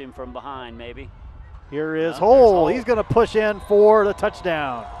push him from behind, maybe. Here is Hole. He's going to push in for the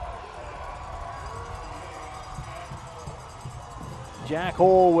touchdown. Jack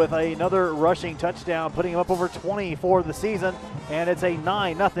Hole with another rushing touchdown, putting him up over 20 for the season. And it's a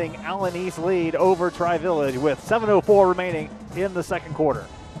 9-0 Allen East lead over Tri-Village with 7:04 remaining in the second quarter.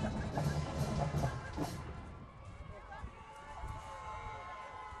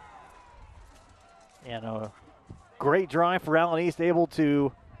 And a great drive for Allen East, able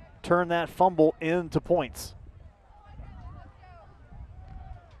to turn that fumble into points.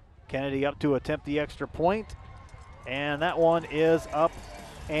 Kennedy up to attempt the extra point, and that one is up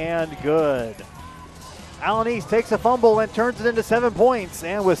and good. Allen East takes a fumble and turns it into 7 points,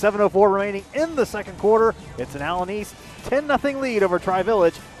 and with 7:04 remaining in the second quarter, it's an Allen East 10-0 lead over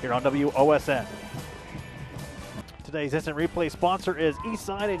Tri-Village here on WOSN. Today's instant replay sponsor is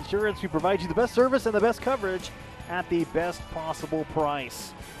Eastside Insurance. We provide you the best service and the best coverage at the best possible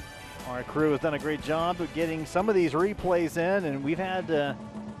price. Our crew has done a great job of getting some of these replays in, and we've had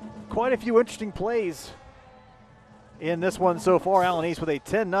quite a few interesting plays in this one so far. Allen East with a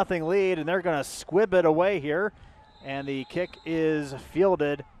 10-0 lead, and they're going to squib it away here. And the kick is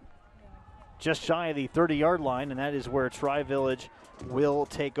fielded just shy of the 30-yard line, and that is where Tri-Village will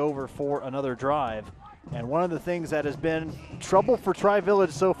take over for another drive. And one of the things that has been trouble for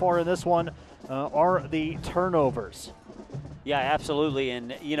Tri-Village so far in this one are the turnovers. Yeah, absolutely.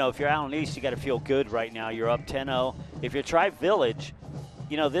 And, you know, if you're Allen East, you got to feel good right now. You're up 10-0. If you're Tri-Village,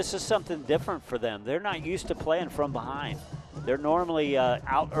 you know, this is something different for them. They're not used to playing from behind. They're normally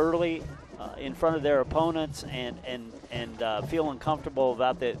out early in front of their opponents and feeling comfortable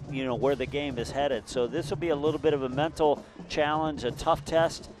about the, you know, where the game is headed. So this will be a little bit of a mental challenge, a tough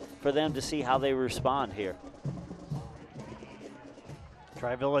test for them to see how they respond here.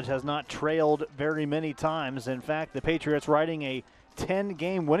 Tri-Village has not trailed very many times. In fact, the Patriots riding a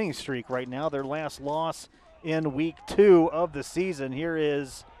 10-game winning streak right now. Their last loss in week 2 of the season. Here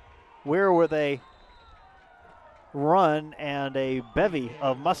is where with a run and a bevy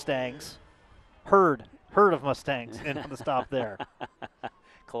of Mustangs. Herd of Mustangs in on the stop there.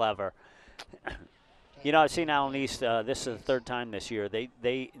 Clever. You know, I've seen Allen East, this is the third time this year.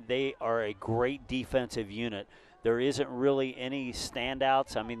 They are a great defensive unit. There isn't really any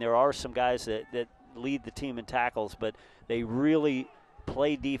standouts. I mean, there are some guys that lead the team in tackles, but they really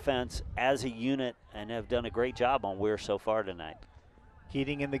play defense as a unit and have done a great job on Weir so far tonight.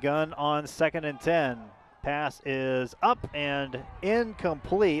 Keating in the gun on 2nd and 10. Pass is up and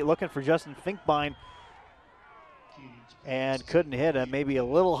incomplete. Looking for Justin Finkbein and couldn't hit him. Maybe a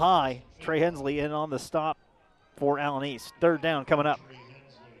little high. Trey Hensley in on the stop for Allen East. 3rd down coming up.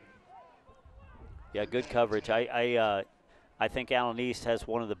 Yeah, good coverage. I think Allen East has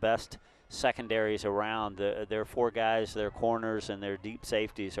one of the best secondaries around. Their 4 guys, their corners, and their deep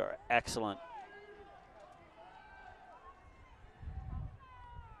safeties are excellent.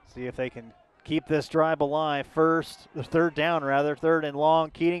 See if they can keep this drive alive. The 3rd down, 3rd and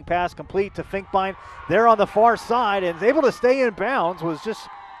long. Keating pass complete to Finkbein. There on the far side and is able to stay in bounds. Was just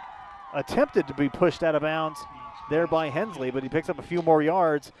attempted to be pushed out of bounds there by Hensley, but he picks up a few more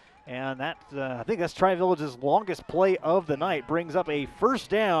yards. And that, I think that's Tri-Village's longest play of the night. Brings up a 1st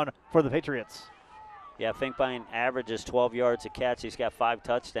down for the Patriots. Yeah, Finkbein averages 12 yards a catch. He's got 5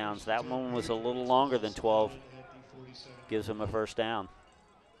 touchdowns. That one was a little longer than 12. Gives him a 1st down.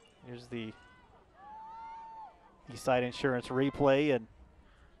 Here's the Eastside Insurance replay, and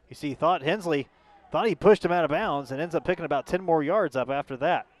you see, Hensley thought he pushed him out of bounds and ends up picking about 10 more yards up after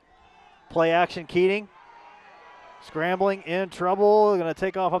that. Play action, Keating. Scrambling, in trouble, going to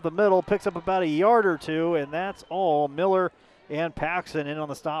take off up the middle, picks up about a yard or 2, and that's all. Miller and Paxson in on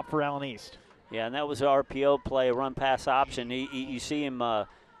the stop for Allen East. Yeah, and that was an RPO play, a run-pass option. You see him,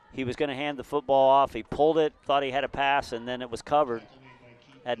 he was going to hand the football off. He pulled it, thought he had a pass, and then it was covered.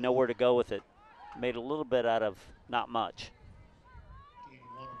 Had nowhere to go with it. Made a little bit out of not much.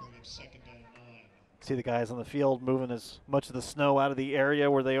 See the guys on the field moving as much of the snow out of the area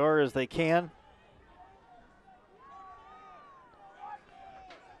where they are as they can.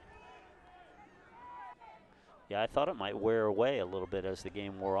 Yeah, I thought it might wear away a little bit as the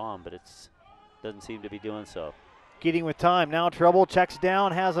game wore on, but it doesn't seem to be doing so. Keating with time, now trouble, checks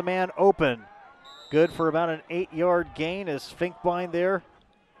down, has a man open. Good for about an 8-yard gain as Finkbein there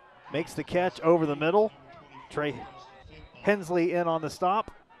makes the catch over the middle. Trey Hensley in on the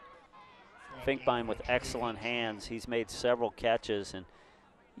stop. Finkbein with excellent hands. He's made several catches, and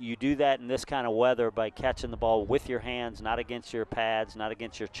you do that in this kind of weather by catching the ball with your hands, not against your pads, not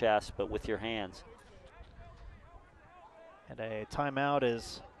against your chest, but with your hands. And a timeout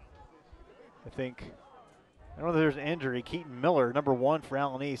is, I don't know if there's an injury. Keaton Miller, number 1 for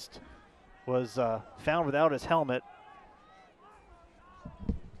Allen East, was found without his helmet.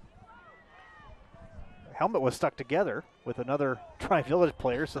 Helmet was stuck together with another Tri-Village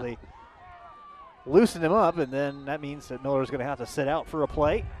player, so they loosened him up, and then that means that Miller's going to have to sit out for a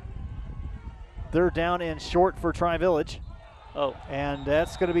play. Third down and short for Tri-Village. Oh. And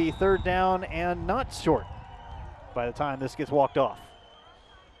that's going to be third down and not short by the time this gets walked off.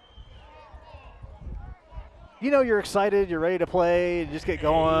 You know you're excited, you're ready to play, just get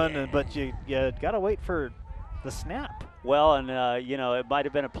going, but you got to wait for the snap. Well, and, you know, it might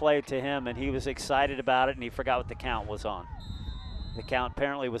have been a play to him, and he was excited about it, and he forgot what the count was on. The count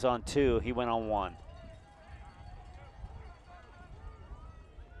apparently was on 2. He went on 1.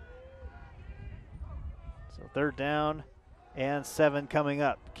 So third down and 7 coming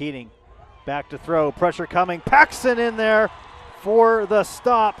up. Keating back to throw. Pressure coming. Paxson in there for the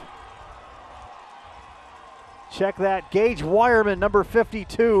stop. Check that. Gage Wireman, number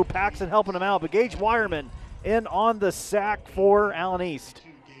 52. Paxson helping him out, but Gage Wireman in on the sack for Allen East.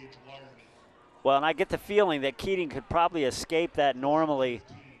 Well, and I get the feeling that Keating could probably escape that normally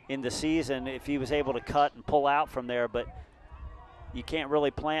in the season if he was able to cut and pull out from there, but you can't really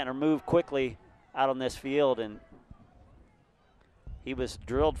plant or move quickly out on this field, and he was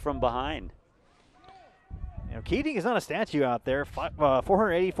drilled from behind. You know, Keating is not a statue out there.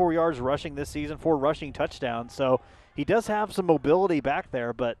 484 yards rushing this season, 4 rushing touchdowns, so he does have some mobility back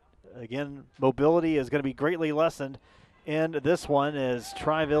there, but again, mobility is going to be greatly lessened in this one as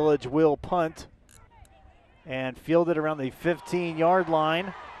Tri-Village will punt and field it around the 15-yard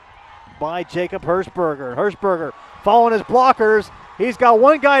line by Jacob Hirschberger. Hirschberger following his blockers. He's got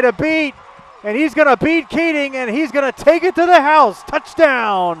one guy to beat, and he's going to beat Keating, and he's going to take it to the house.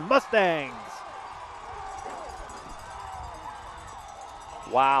 Touchdown, Mustangs.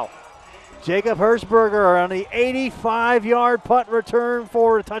 Wow. Jacob Hirschberger on the 85-yard punt return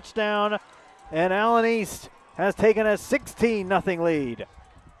for a touchdown, and Allen East has taken a 16-0 lead.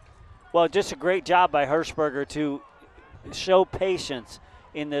 Well, just a great job by Hirschberger to show patience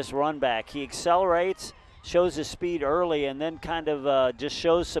in this run back. He accelerates, shows his speed early, and then kind of just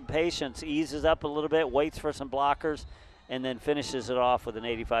shows some patience, eases up a little bit, waits for some blockers, and then finishes it off with an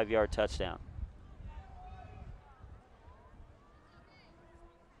 85-yard touchdown.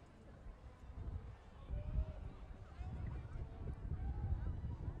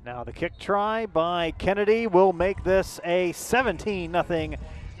 Now the kick try by Kennedy will make this a 17-0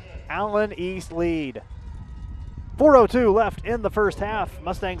 Allen East lead. 4:02 left in the first half.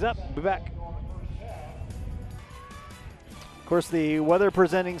 Mustangs up. We'll be back. Of course, the weather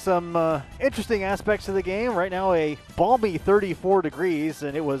presenting some interesting aspects of the game. Right now, a balmy 34 degrees,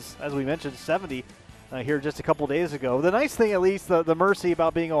 and it was, as we mentioned, 70 here just a couple days ago. The nice thing, at least, the mercy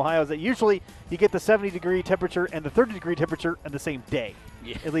about being Ohio is that usually you get the 70-degree temperature and the 30-degree temperature in the same day.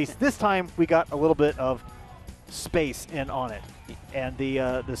 Yeah. At least this time we got a little bit of space in on it. And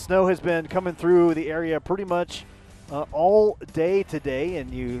the snow has been coming through the area pretty much all day today,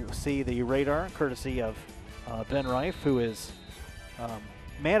 and you see the radar courtesy of Ben Reif, who is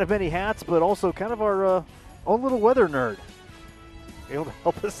man of many hats, but also kind of our own little weather nerd. Able to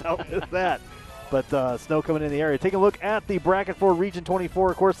help us out with that. But snow coming in the area. Take a look at the bracket for Region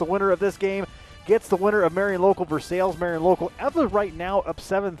 24. Of course, the winner of this game gets the winner of Marion Local Versailles. Marion Local, as of right now, up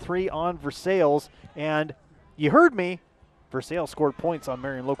 7-3 on Versailles. And you heard me, Versailles scored points on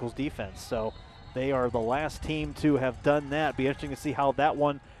Marion Local's defense. So they are the last team to have done that. Be interesting to see how that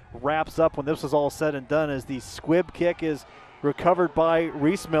one wraps up when this is all said and done, as the squib kick is recovered by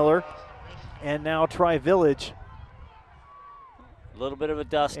Reese Miller. And now Tri-Village. A little bit of a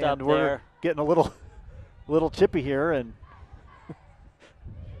dust and up we're there. Getting a little chippy here. And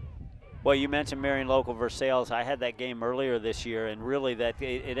well, you mentioned Marion Local Versailles. I had that game earlier this year, and really that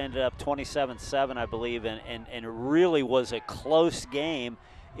it ended up 27-7, I believe, and it really was a close game.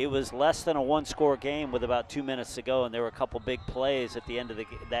 It was less than a one-score game with about 2 minutes to go, and there were a couple big plays at the end of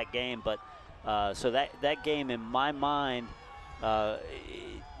that game. But so that game, in my mind,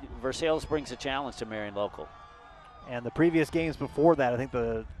 Versailles brings a challenge to Marion Local. And the previous games before that, I think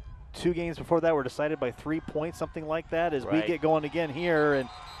the 2 games before that were decided by 3 points, something like that, as we get going again here. And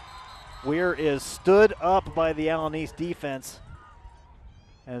Weir is stood up by the Allen East defense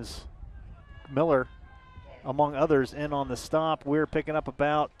as Miller, among others, in on the stop. Weir picking up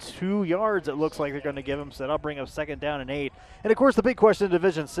about 2 yards, it looks like they're going to give him, so that'll bring up 2nd down and 8. And, of course, the big question in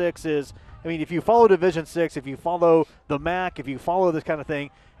Division 6 is, I mean, if you follow Division 6, if you follow the MAC, if you follow this kind of thing,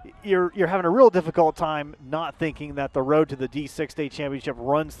 you're having a real difficult time not thinking that the road to the D6 state championship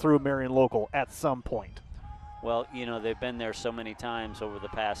runs through Marion Local at some point. Well, you know, they've been there so many times over the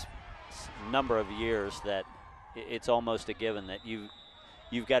past number of years that it's almost a given that you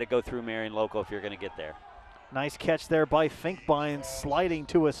you've got to go through Marion Local if you're going to get there. Nice catch there by Finkbein, sliding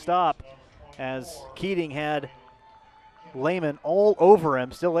to a stop as Keating had Lehman all over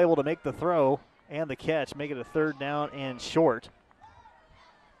him, still able to make the throw and the catch, make it a 3rd down and short.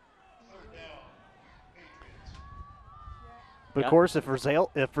 But of course, if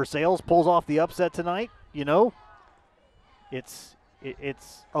Versailles pulls off the upset tonight, you know, it's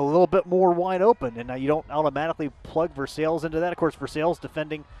a little bit more wide open, and now you don't automatically plug Versailles into that. Of course, Versailles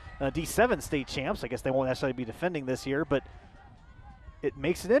defending D7 state champs. I guess they won't necessarily be defending this year, but it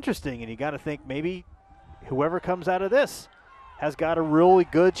makes it interesting, and you got to think maybe whoever comes out of this has got a really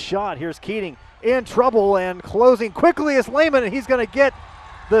good shot. Here's Keating in trouble and closing quickly as Lehman, and he's going to get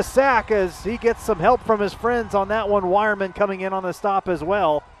the sack as he gets some help from his friends on that one. Wireman coming in on the stop as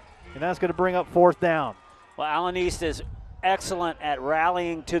well, and that's going to bring up 4th down. Well, Allen East is excellent at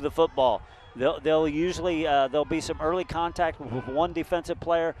rallying to the football. They'll usually there'll be some early contact with one defensive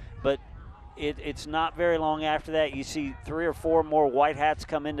player, but it's not very long after that. You see 3 or 4 more white hats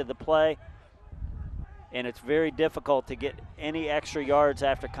come into the play, and it's very difficult to get any extra yards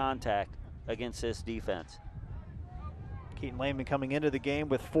after contact against this defense. Keaton Lehman coming into the game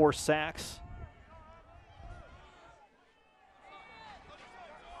with 4 sacks.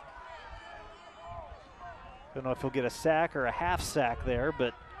 Don't know if he'll get a sack or a half sack there,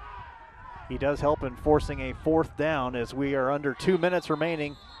 but he does help in forcing a 4th down as we are under 2 minutes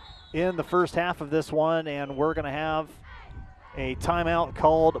remaining in the first half of this one, and we're going to have a timeout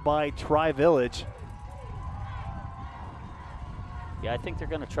called by Tri-Village. Yeah, I think they're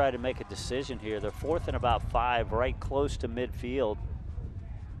going to try to make a decision here. They're 4th and about 5, right close to midfield.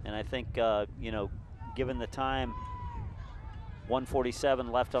 And I think, you know, given the time,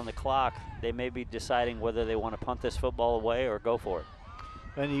 1:47 left on the clock, they may be deciding whether they want to punt this football away or go for it.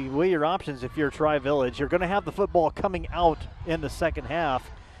 And you weigh your options if you're Tri-Village. You're going to have the football coming out in the second half.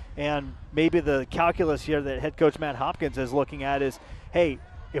 And maybe the calculus here that head coach Matt Hopkins is looking at is, hey,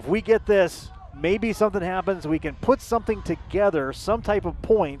 if we get this, maybe something happens. We can put something together, some type of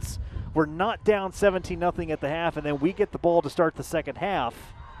points. We're not down 17-0 at the half, and then we get the ball to start the second half.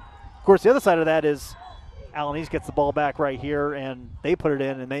 Of course, the other side of that is Allen East gets the ball back right here, and they put it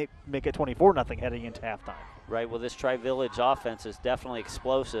in, and they make it 24-0 heading into halftime. Right, well, this Tri-Village offense is definitely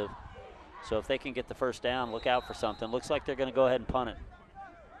explosive. So if they can get the first down, look out for something. Looks like they're going to go ahead and punt it.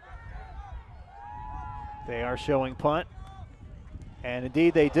 They are showing punt, and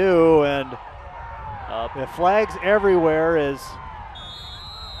indeed they do, and the flags everywhere is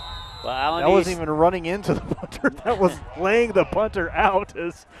well, that wasn't even running into the punter. That was laying the punter out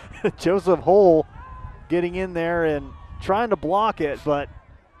as Joseph Hull getting in there and trying to block it, but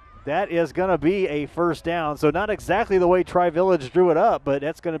that is going to be a first down. So not exactly the way Tri-Village drew it up, but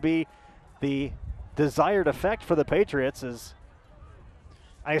that's going to be the desired effect for the Patriots. Is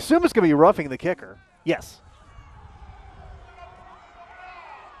I assume it's going to be roughing the kicker. Yes.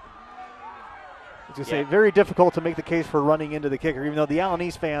 I was going to say, very difficult to make the case for running into the kicker, even though the Allen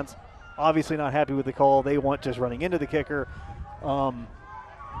East fans obviously not happy with the call. They want just running into the kicker.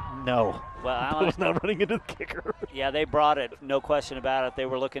 No. Well, Allen was not running into the kicker. Yeah, they brought it, no question about it. They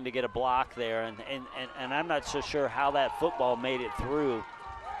were looking to get a block there, and I'm not so sure how that football made it through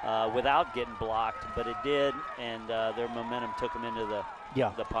without getting blocked, but it did, and their momentum took them into the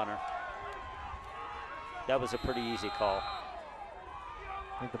punter. That was a pretty easy call.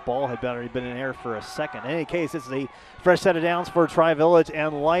 I think the ball had already been in air for a second. In any case, it's a fresh set of downs for Tri-Village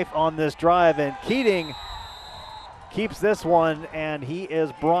and life on this drive, and Keating keeps this one, and he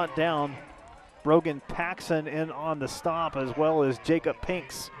is brought down. Brogan Paxson in on the stop, as well as Jacob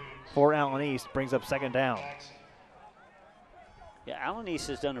Pinks for Allen East, brings up second down. Yeah, Allen East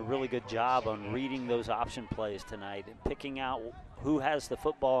has done a really good job on reading those option plays tonight and picking out who has the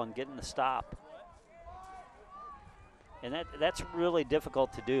football and getting the stop. And that's really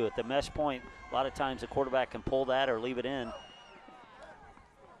difficult to do. At the mesh point, a lot of times the quarterback can pull that or leave it in.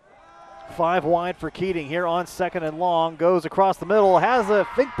 5 wide for Keating here on second and long. Goes across the middle, has a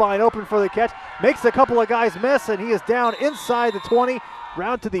Finkbein open for the catch, makes a couple of guys miss, and he is down inside the 20,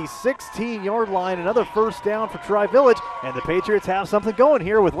 round to the 16-yard line. Another first down for Tri-Village, and the Patriots have something going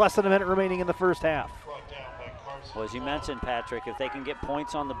here with less than a minute remaining in the first half. Well, as you mentioned, Patrick, if they can get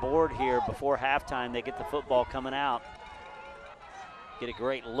points on the board here before halftime, they get the football coming out. Get a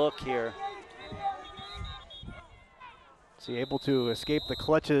great look here. So able to escape the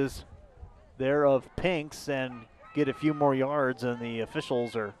clutches there of Pinks and get a few more yards, and the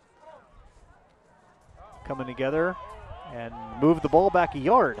officials are coming together and move the ball back a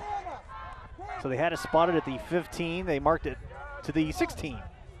yard. So they had it spotted at the 15. They marked it to the 16.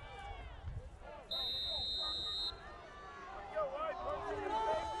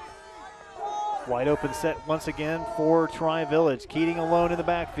 Wide open set once again for Tri-Village. Keating alone in the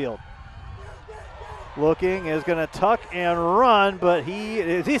backfield. Looking, is going to tuck and run, but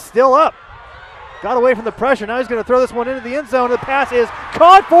he's still up. Got away from the pressure. Now he's going to throw this one into the end zone. The pass is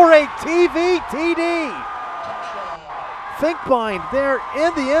caught for a TD. Finkbein there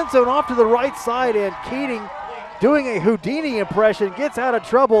in the end zone off to the right side, and Keating doing a Houdini impression, gets out of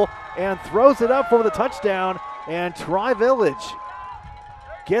trouble and throws it up for the touchdown, and Tri-Village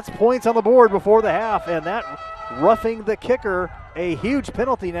gets points on the board before the half, and that roughing the kicker, a huge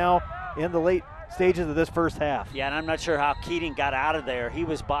penalty now in the late stages of this first half. Yeah, and I'm not sure how Keating got out of there. He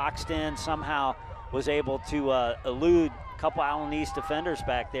was boxed in, somehow was able to elude a couple Allen East defenders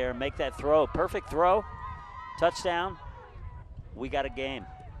back there and make that throw. Perfect throw, touchdown. We got a game.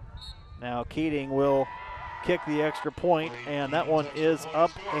 Now Keating will kick the extra point, and that one is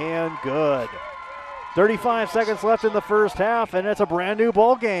up and good. 35 seconds left in the first half, and it's a brand new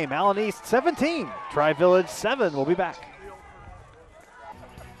ball game. Allen East 17, Tri-Village 7. We'll be back.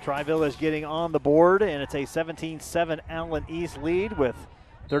 Tri-Village getting on the board, and it's a 17-7 Allen East lead with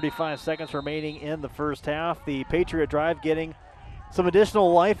 35 seconds remaining in the first half. The Patriot drive getting some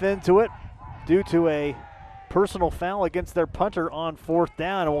additional life into it due to a personal foul against their punter on fourth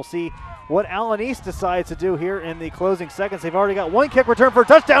down, and we'll see what Allen East decides to do here in the closing seconds. They've already got one kick return for a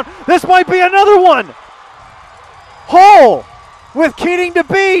touchdown. This might be another one. Hull with Keating to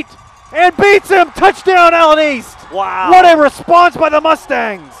beat, and beats him. Touchdown, Allen East. Wow. What a response by the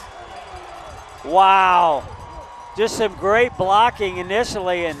Mustangs. Wow. Just some great blocking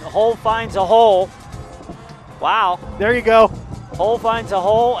initially, and Hull finds a hole. Wow. There you go. Hull finds a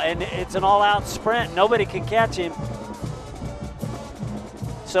hole, and it's an all-out sprint. Nobody can catch him.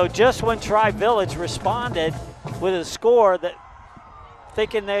 So just when Tri-Village responded with a score, that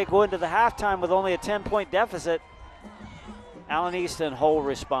thinking they go into the halftime with only a 10-point deficit, Allen East and Hull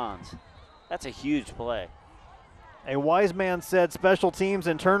responds. That's a huge play. A wise man said special teams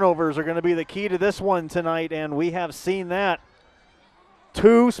and turnovers are going to be the key to this one tonight, and we have seen that.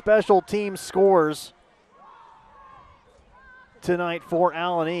 2 special team scores tonight for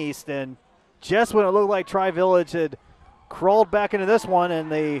Allen East, and just when it looked like Tri-Village had crawled back into this one, and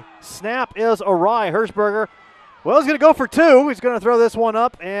the snap is awry. Hirschberger, well, he's going to go for 2. He's going to throw this one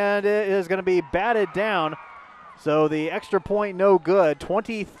up, and it is going to be batted down. So the extra point no good,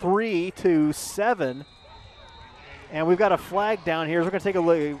 23-7. And we've got a flag down here. So we're going to take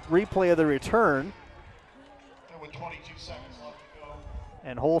a replay of the return. With 22 seconds left to go.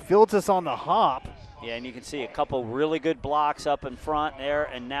 And Hull fields us on the hop. Yeah, and you can see a couple really good blocks up in front there,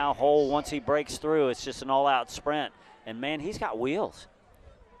 and now Hull, once he breaks through, it's just an all-out sprint. And, man, he's got wheels.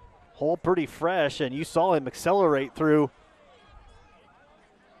 Hull pretty fresh, and you saw him accelerate through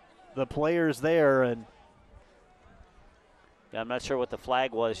the players there. And yeah, I'm not sure what the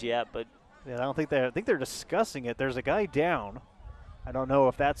flag was yet, but yeah, I think they're discussing it. There's a guy down. I don't know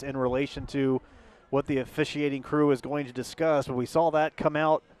if that's in relation to what the officiating crew is going to discuss, but we saw that come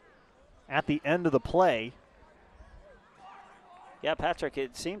out at the end of the play. Yeah, Patrick,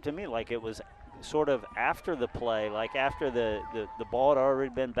 it seemed to me like it was sort of after the play, like after the ball had already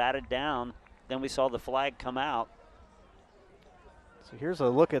been batted down, then we saw the flag come out. So here's a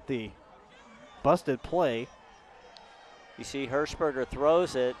look at the busted play. You see Hirschberger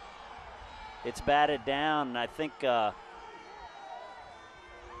throws it. It's batted down, and I think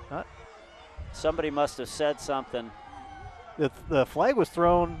somebody must have said something. The flag was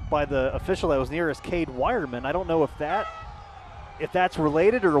thrown by the official that was nearest, Cade Wireman. I don't know if that's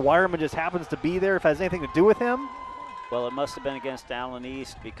related or Wireman just happens to be there, if it has anything to do with him. Well, it must have been against Allen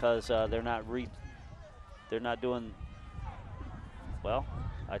East because they're not doing well.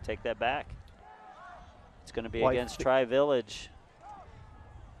 I take that back. It's going to be against Tri-Village.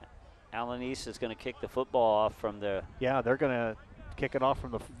 Allen East is going to kick the football off from the. Yeah, they're going to kick it off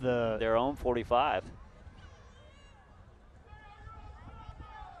from their own 45.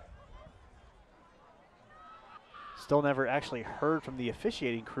 Still never actually heard from the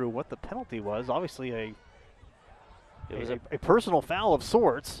officiating crew what the penalty was. Obviously a personal foul of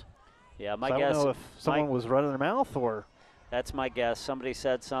sorts. Yeah, my guess. I don't know if someone was running their mouth or. That's my guess. Somebody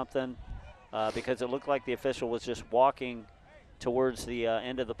said something because it looked like the official was just walking towards the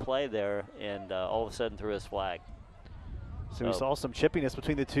end of the play there, and all of a sudden threw his flag. So we saw some chippiness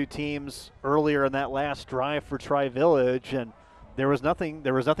between the two teams earlier in that last drive for Tri-Village, and there was nothing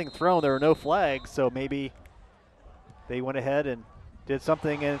thrown. There were no flags, so maybe they went ahead and did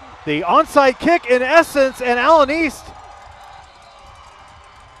something. And the onside kick, in essence, and Allen East,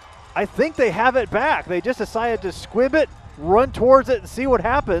 I think they have it back. They just decided to squib it, run towards it, and see what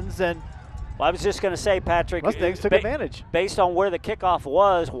happens. And Well, I was just going to say, Patrick, Mustangs took advantage. Based on where the kickoff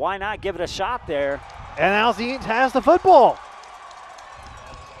was, why not give it a shot there? And Alzine has the football.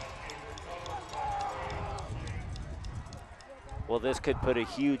 Well, this could put a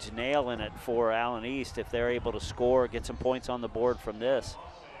huge nail in it for Allen East if they're able to score, get some points on the board from this.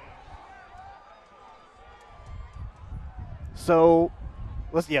 So,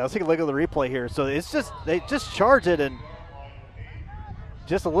 let's take a look at the replay here. So they just charge it, and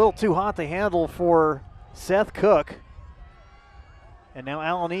just a little too hot to handle for Seth Cook. And now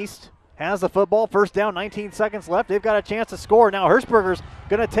Allen East has the football. First down, 19 seconds left. They've got a chance to score. Now Hershberger's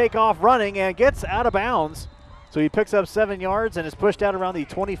going to take off running and gets out of bounds. So he picks up 7 yards and is pushed out around the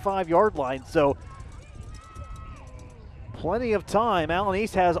 25-yard line. So plenty of time. Allen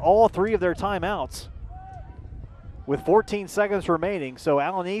East has all 3 of their timeouts with 14 seconds remaining. So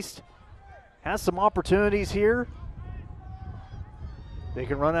Allen East has some opportunities here. They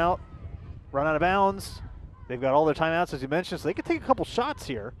can run out of bounds. They've got all their timeouts, as you mentioned, so they can take a couple shots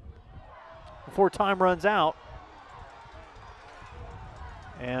here before time runs out.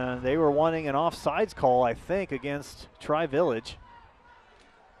 And they were wanting an offsides call, I think, against Tri-Village.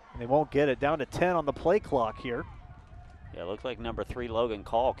 And they won't get it. Down to 10 on the play clock here. Yeah, it looked like number 3, Logan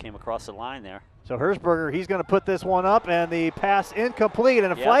Call, came across the line there. So Hershberger, he's going to put this one up, and the pass incomplete,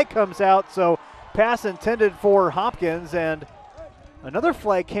 and a flag comes out. So pass intended for Hopkins, and another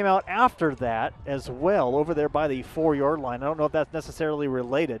flag came out after that as well over there by the 4-yard line. I don't know if that's necessarily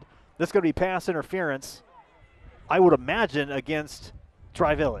related. This is going to be pass interference, I would imagine, against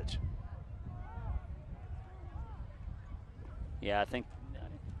Tri-Village. Yeah, I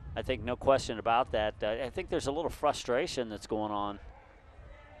think no question about that. I think there's a little frustration that's going on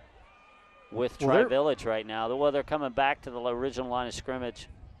with Tri-Village right now. Well, they're coming back to the original line of scrimmage.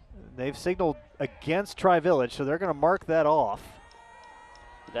 They've signaled against Tri-Village, so they're going to mark that off.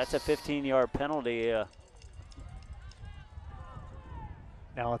 That's a 15-yard penalty.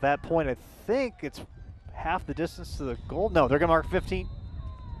 Now, at that point, I think it's half the distance to the goal. No, they're going to mark 15.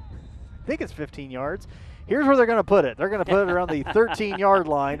 I think it's 15 yards. Here's where they're going to put it. They're going to put it around the 13-yard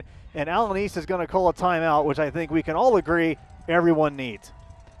line, and Allen East is going to call a timeout, which I think we can all agree everyone needs.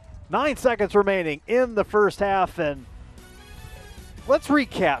 9 seconds remaining in the first half, and let's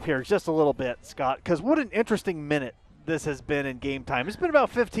recap here just a little bit, Scott, because what an interesting minute this has been in game time. It's been about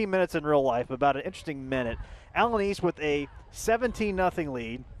 15 minutes in real life, about an interesting minute. Allen East with a 17-0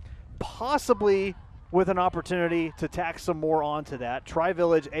 lead, possibly with an opportunity to tack some more onto that.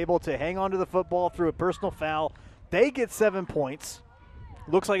 Tri-Village able to hang on to the football through a personal foul. They get 7 points.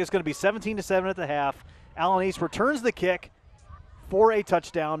 Looks like it's going to be 17-7 at the half. Allen East returns the kick for a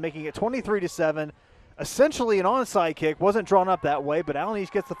touchdown, making it 23-7. Essentially an onside kick. Wasn't drawn up that way, but Allen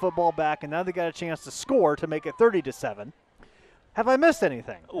East gets the football back, and now they got a chance to score to make it 30-7. Have I missed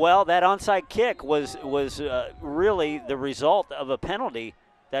anything? Well, that onside kick was really the result of a penalty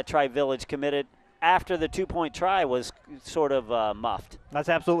that Tri-Village committed after the 2-point try was sort of muffed. That's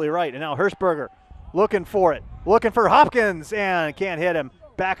absolutely right. And now Hershberger looking for it. Looking for Hopkins, and can't hit him.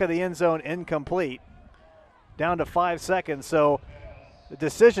 Back of the end zone, incomplete. Down to 5 seconds. So the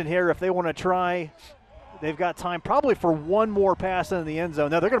decision here, if they want to try, they've got time probably for one more pass into the end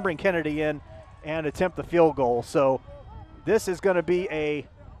zone. Now they're going to bring Kennedy in and attempt the field goal. So this is going to be a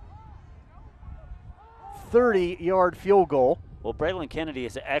 30-yard field goal. Well, Braylon Kennedy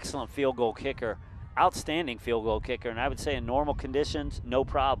is an excellent field goal kicker, outstanding field goal kicker, and I would say in normal conditions, no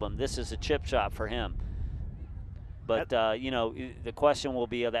problem. This is a chip shot for him. But, the question will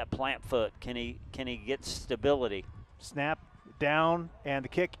be of that plant foot. Can he get stability? Snap down, and the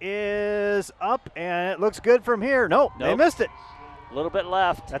kick is up, and it looks good from here. Nope. They missed it. A little bit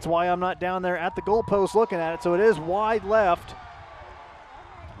left. That's why I'm not down there at the goalpost looking at it, so it is wide left.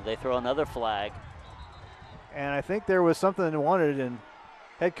 They throw another flag. And I think there was something they wanted, and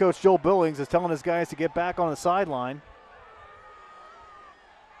head coach Joel Billings is telling his guys to get back on the sideline.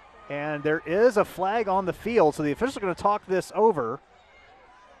 And there is a flag on the field, so the officials are going to talk this over.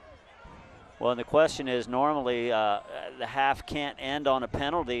 Well, and the question is, normally the half can't end on a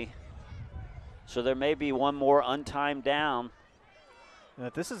penalty, so there may be one more untimed down. And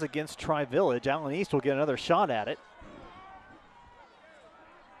if this is against Tri-Village, Allen East will get another shot at it.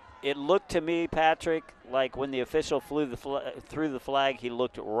 It looked to me, Patrick, like when the official threw the flag, he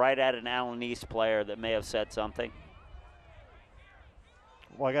looked right at an Allen East player that may have said something.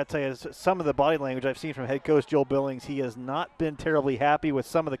 Well, I got to tell you, some of the body language I've seen from head coach Joel Billings, he has not been terribly happy with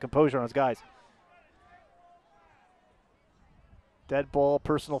some of the composure on his guys. Dead ball,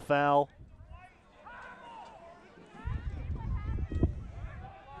 personal foul.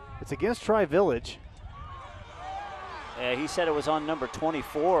 It's against Tri-Village. He said it was on number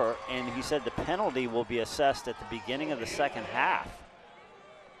 24, and he said the penalty will be assessed at the beginning of the second half,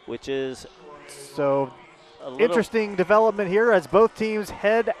 which is so interesting development here as both teams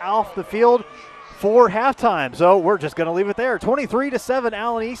head off the field for halftime. So we're just going to leave it there. 23-7,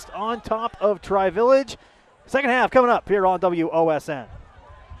 Allen East on top of Tri-Village. Second half coming up here on WOSN.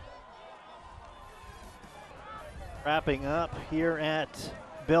 Wrapping up here at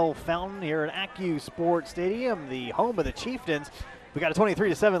Bill Fountain here at AccuSport Stadium, the home of the Chieftains. We got a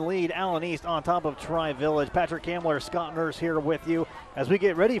 23-7 lead, Allen East on top of Tri-Village. Patrick Kamler, Scott Nurse here with you as we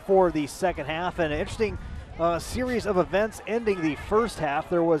get ready for the second half. And an interesting series of events ending the first half.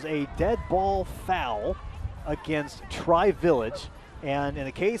 There was a dead ball foul against Tri-Village. And in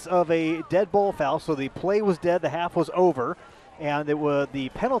the case of a dead ball foul, so the play was dead, the half was over, and the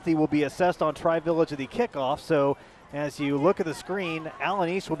penalty will be assessed on Tri-Village at the kickoff. So as you look at the screen, Allen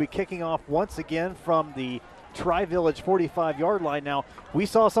East will be kicking off once again from the Tri-Village 45-yard line. Now, we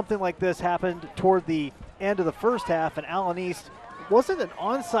saw something like this happen toward the end of the first half, and Allen East wasn't an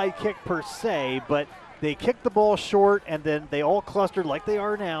onside kick per se, but they kicked the ball short, and then they all clustered like they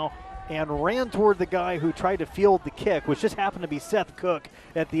are now and ran toward the guy who tried to field the kick, which just happened to be Seth Cook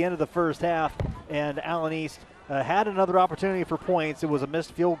at the end of the first half, and Allen East had another opportunity for points. It was a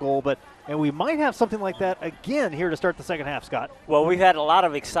missed field goal, and we might have something like that again here to start the second half, Scott. Well, we've had a lot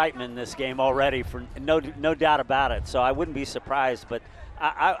of excitement in this game already, for no doubt about it, so I wouldn't be surprised, but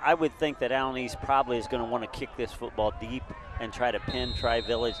I would think that Allen East probably is going to want to kick this football deep and try to pin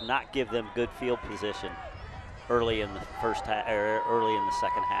Tri-Village, not give them good field position early in the first half, or early in the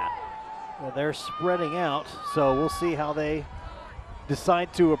second half. Well, they're spreading out, so we'll see how they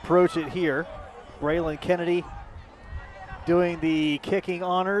decide to approach it here. Braylon Kennedy doing the kicking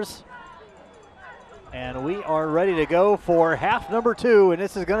honors. And we are ready to go for half number 2, and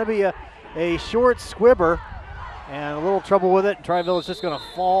this is going to be a short squibber and a little trouble with it. Tri-Village is just going to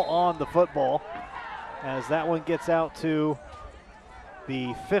fall on the football as that one gets out to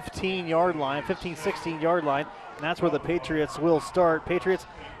the 15-yard line, 16-yard line, and that's where the Patriots will start. Patriots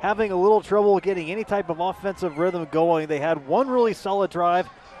having a little trouble getting any type of offensive rhythm going. They had one really solid drive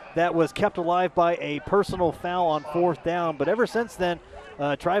that was kept alive by a personal foul on fourth down, but ever since then,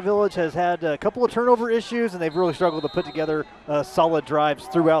 Tri-Village has had a couple of turnover issues, and they've really struggled to put together solid drives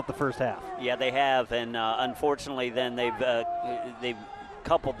throughout the first half. Yeah, they have, and unfortunately then they've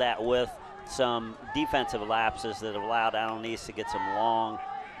coupled that with some defensive lapses that have allowed Allen East to get some long,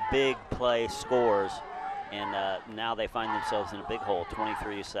 big play scores, and now they find themselves in a big hole,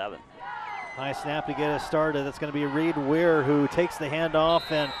 23-7. High snap to get us started. That's going to be Reed Weir who takes the handoff,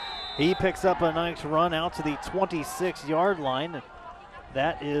 and he picks up a nice run out to the 26-yard line.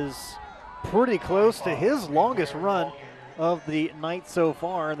 That is pretty close to his longest run of the night so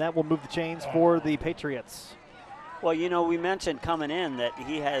far, and that will move the chains for the Patriots. Well, you know, we mentioned coming in that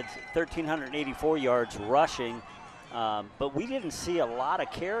he had 1,384 yards rushing, but we didn't see a lot of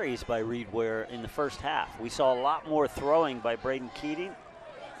carries by Reed Weir in the first half. We saw a lot more throwing by Braden Keating,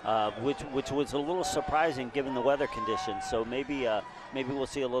 which was a little surprising given the weather conditions. So maybe we'll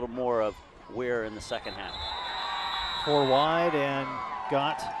see a little more of Weir in the second half. 4 wide and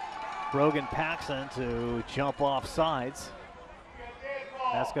got Brogan Paxson to jump off sides.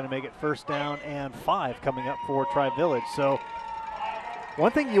 That's going to make it first down and 5 coming up for Tri-Village. So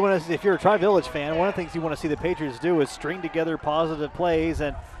one thing you want to, if you're a Tri-Village fan, one of the things you want to see the Patriots do is string together positive plays,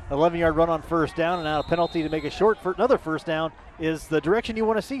 and 11-yard run on first down and now a penalty to make it short for another first down is the direction you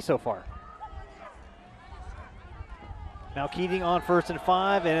want to see so far. Now Keating on 1st and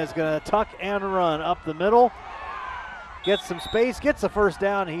 5 and is going to tuck and run up the middle. Gets some space, gets the first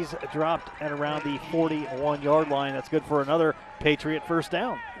down. He's dropped at around the 41-yard line. That's good for another Patriot first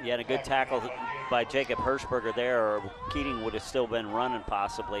down. Yeah, and a good tackle by Jacob Hirschberger there, or Keating would have still been running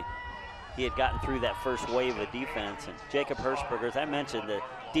possibly. He had gotten through that first wave of defense. And Jacob Hirschberger, as I mentioned, the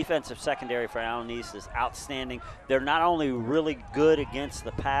defensive secondary for Allen East is outstanding. They're not only really good against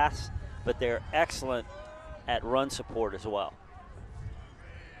the pass, but they're excellent at run support as well.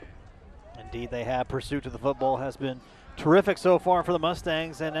 Indeed, they have. Pursuit of the football has been terrific so far for the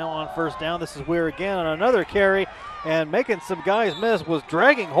Mustangs, and now on first down, this is Weir again on another carry, and making some guys miss, was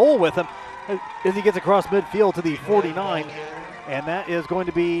dragging Hole with him as he gets across midfield to the 49, and that is going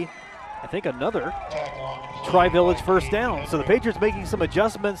to be, I think, another Tri-Village first down. So the Patriots making some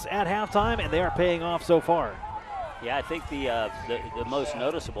adjustments at halftime, and they are paying off so far. Yeah, I think the most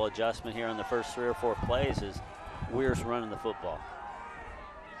noticeable adjustment here on the first 3 or 4 plays is Weir's running the football.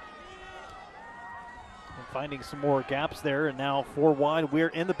 And finding some more gaps there, and now 4 wide. Weir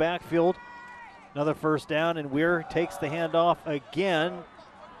in the backfield. Another first down, and Weir takes the handoff again,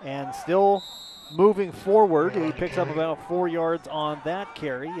 and still moving forward. He picks up about 4 yards on that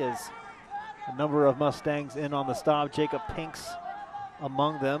carry as a number of Mustangs in on the stop. Jacob Pinks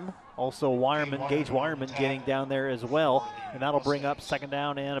among them. Also Gage Wireman getting down there as well. And that'll bring up second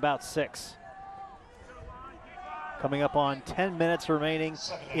down and about 6. Coming up on 10 minutes remaining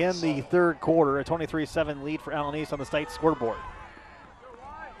in the third quarter. A 23-7 lead for Allen East on the state scoreboard.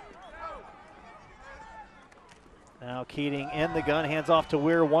 Now Keating in the gun, hands off to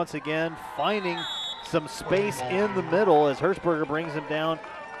Weir once again, finding some space in the middle as Hirschberger brings him down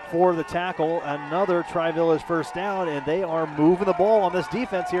for the tackle. Another Tri-Village first down, and they are moving the ball on this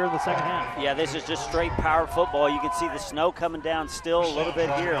defense here in the second half. Yeah, this is just straight power football. You can see the snow coming down still a little bit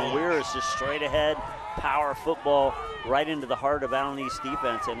here, and Weir is just straight ahead, power football right into the heart of Allen East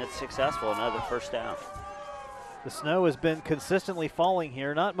defense, and it's successful, another first down. The snow has been consistently falling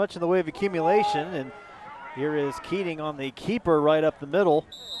here, not much in the way of accumulation, and here is Keating on the keeper right up the middle.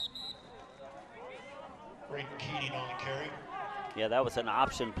 Great Keating on the carry. Yeah, that was an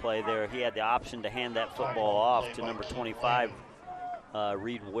option play there. He had the option to hand that football off to number 25,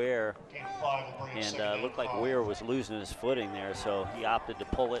 Reed Ware, and looked like Ware was losing his footing there, so he opted to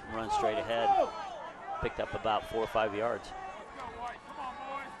pull it and run straight ahead. Picked up about 4 or 5 yards.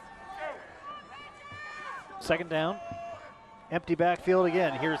 Second down, empty backfield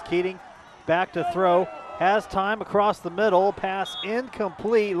again. Here's Keating, back to throw, has time across the middle, pass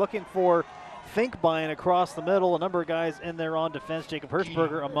incomplete, looking for Finkbein across the middle. A number of guys in there on defense, Jacob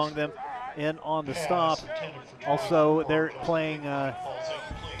Hirschberger among them in on the stop. Also, they're playing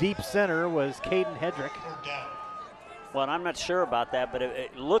deep center was Caden Hedrick. Well, and I'm not sure about that, but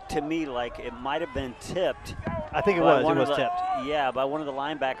it looked to me like it might have been tipped. I think it was tipped. Yeah, by one of the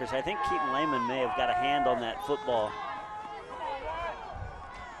linebackers. I think Keaton Lehman may have got a hand on that football.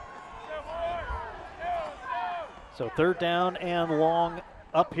 So third down and long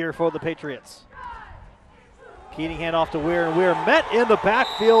up here for the Patriots. Keating handoff to Weir, and Weir met in the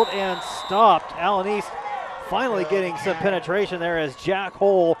backfield and stopped. Allen East finally getting some penetration there as Jack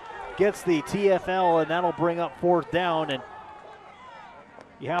Hole gets the TFL, and that'll bring up fourth down. And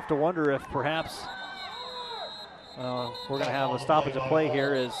you have to wonder if perhaps we're going to have a stoppage of play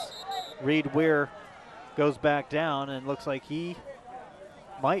here as Reed Weir goes back down and looks like he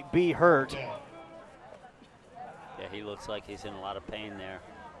might be hurt. Yeah, he looks like he's in a lot of pain there.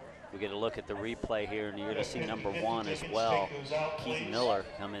 We get a look at the replay here, and you're going to see number 1 as well, Keaton Miller,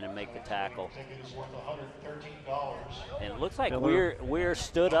 come in and make the tackle. And it looks like Weir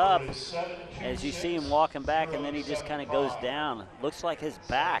stood up as you see him walking back, and then he just kind of goes down. Looks like his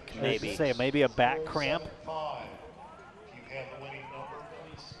back, maybe. Say maybe a back cramp.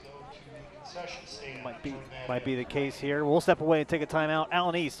 Might be the case here. We'll step away and take a timeout.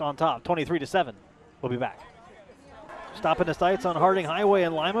 Allen East on top, 23-7. We'll be back. Stop in the sites on Harding Highway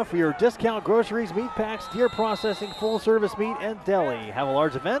in Lima for your discount groceries, meat packs, deer processing, full-service meat, and deli. Have a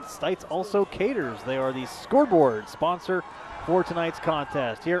large event. Stites also caters. They are the scoreboard sponsor for tonight's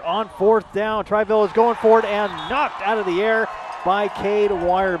contest. Here on fourth down, Tri-Village going for it and knocked out of the air by Cade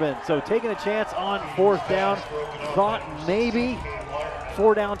Wireman. So taking a chance on fourth down. Thought maybe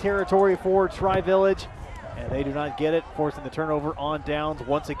 4-down territory for Tri-Village, and they do not get it, forcing the turnover on downs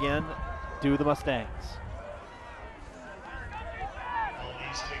once again to the Mustangs.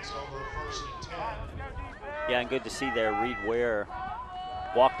 Yeah, and good to see there Reed Ware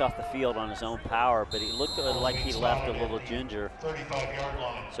walked off the field on his own power, but he looked like he left a little ginger. 35-yard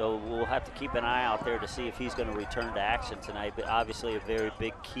line. So we'll have to keep an eye out there to see if he's going to return to action tonight, but obviously a very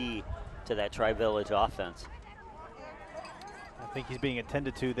big key to that Tri-Village offense. I think he's being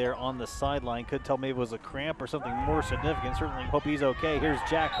attended to there on the sideline. Could tell maybe it was a cramp or something more significant. Certainly hope he's okay. Here's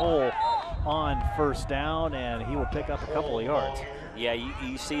Jack Hole on first down, and he will pick up a couple of yards. Yeah,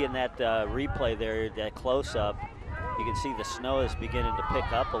 you see in that replay there, that close-up, you can see the snow is beginning to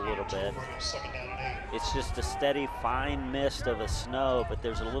pick up a little bit. It's just a steady, fine mist of the snow, but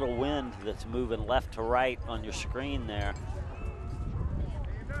there's a little wind that's moving left to right on your screen there.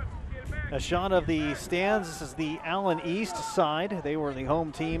 A shot of the stands. This is the Allen East side. They were the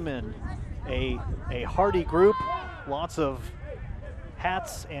home team and a hearty group. Lots of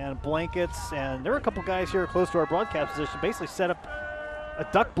hats and blankets, and there were a couple guys here close to our broadcast position basically set up a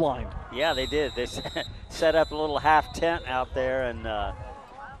duck blind. Yeah, they did. They set up a little half tent out there, and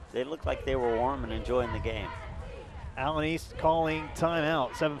they looked like they were warm and enjoying the game. Allen East calling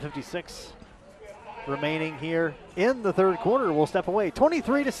timeout. 7:56 remaining here in the third quarter. We'll step away.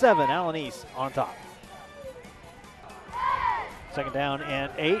 23-7, Allen East on top. Second down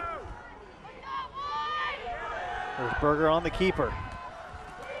and 8. There's Berger on the keeper.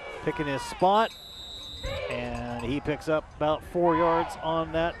 Picking his spot, and And he picks up about 4 yards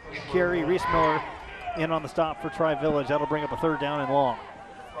on that carry. Reese Miller in on the stop for Tri-Village. That'll bring up a 3rd down and long.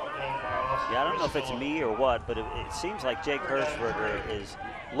 Yeah, I don't know if it's me or what, but it seems like Jake Hirschberger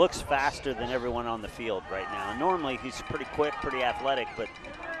looks faster than everyone on the field right now. Normally he's pretty quick, pretty athletic, but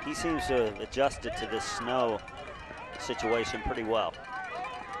he seems to have adjusted to this snow situation pretty well.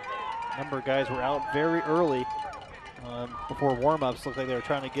 A number of guys were out very early before warm-ups. Looked like they were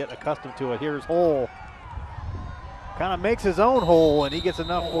trying to get accustomed to it. Here's Hole. Kind of makes his own hole, and he gets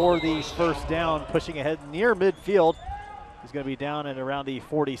enough for the 1st down, pushing ahead near midfield. He's going to be down at around the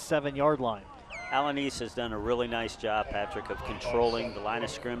 47-yard line. Allen East has done a really nice job, Patrick, of controlling the line of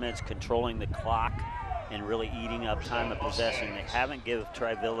scrimmage, controlling the clock, and really eating up time of possession. They haven't given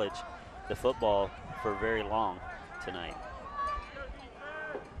Tri-Village the football for very long tonight.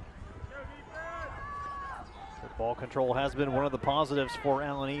 The ball control has been one of the positives for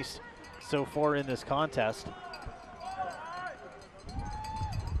Allen East so far in this contest.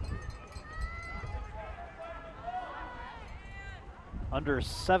 Under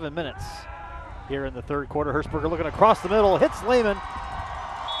 7 minutes here in the 3rd quarter. Hirschberger looking across the middle, hits Lehman.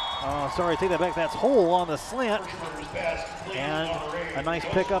 Sorry, take that back. That's Hole on the slant. And a nice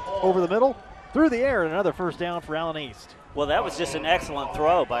pickup over the middle, through the air, and another 1st down for Allen East. Well, that was just an excellent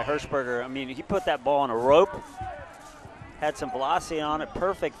throw by Hirschberger. I mean, he put that ball on a rope, had some velocity on it,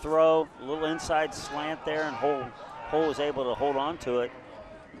 perfect throw, a little inside slant there, and Hole was able to hold on to it.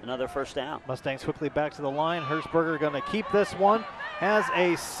 Another 1st down. Mustangs quickly back to the line. Hirschberger going to keep this one. Has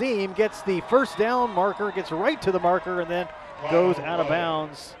a seam, gets the 1st down marker, gets right to the marker, and then goes out of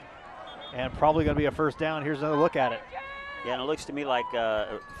bounds. And probably going to be a 1st down. Here's another look at it. Yeah, and it looks to me like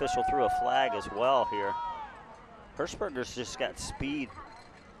official threw a flag as well here. Hirschberger's just got speed.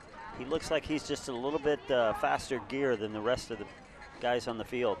 He looks like he's just a little bit faster gear than the rest of the guys on the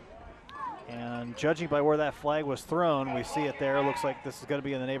field. And judging by where that flag was thrown, we see it there. Looks like this is going to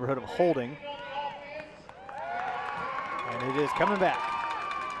be in the neighborhood of holding. And it is coming back.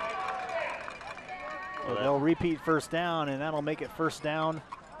 So they'll repeat 1st down, and that'll make it 1st down.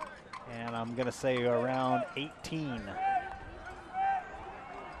 And I'm going to say around 18. I'm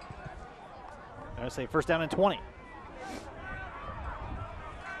going to say 1st down and 20.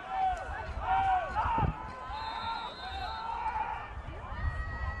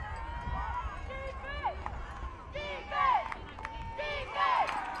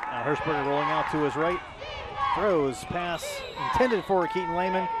 Now Hirschberger rolling out to his right. Throws, pass intended for Keaton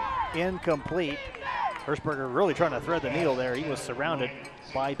Lehman, incomplete. Hirschberger really trying to thread the needle there. He was surrounded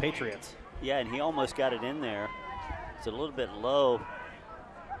by Patriots. Yeah, and he almost got it in there. It's a little bit low.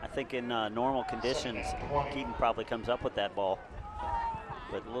 I think in normal conditions, Keaton probably comes up with that ball.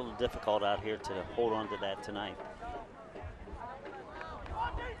 But a little difficult out here to hold on to that tonight.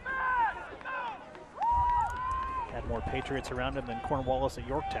 Had more Patriots around him than Cornwallis at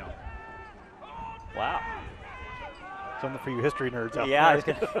Yorktown. Wow. Something for you history nerds out yeah,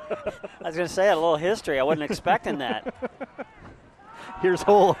 there. I was going to say a little history. I wasn't expecting that. Here's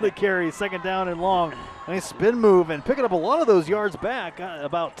Hole on the carry, 2nd down and long. Nice spin move and picking up a lot of those yards back,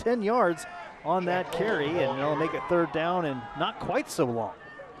 about 10 yards on that carry, and they'll make it 3rd down and not quite so long.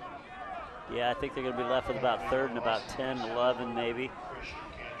 Yeah, I think they're going to be left with about 3rd and about 10, 11 maybe.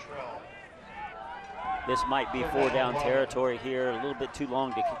 This might be 4 down territory here. A little bit too long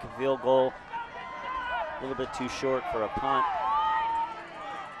to kick a field goal. A little bit too short for a punt.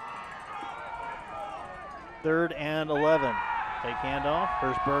 3rd and 11. Take handoff.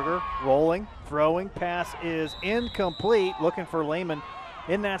 Hirschberger rolling, throwing. Pass is incomplete. Looking for Lehman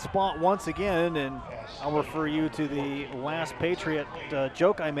in that spot once again. And I'll refer you to the last Patriot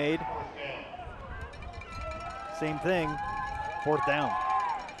joke I made. Same thing. 4th down.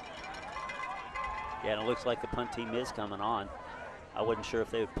 Yeah, and it looks like the punt team is coming on. I wasn't sure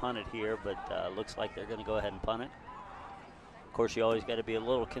if they would punt it here, but looks like they're going to go ahead and punt it. Of course, you always got to be a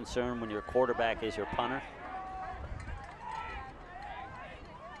little concerned when your quarterback is your punter.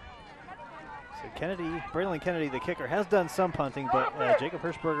 So Braylon Kennedy, the kicker, has done some punting, but Jacob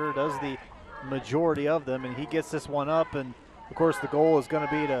Hirschberger does the majority of them, and he gets this one up. And, of course, the goal is going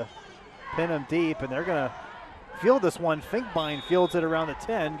to be to pin him deep, and they're going to field this one. Finkbein fields it around the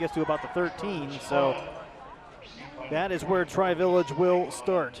 10, gets to about the 13. So that is where Tri-Village will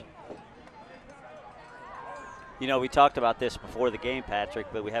start. You know, we talked about this before the game, Patrick,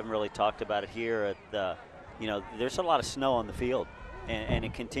 but we haven't really talked about it here. At the, you know, there's a lot of snow on the field, and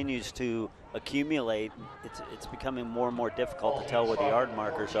it continues to accumulate. It's becoming more and more difficult to tell where the yard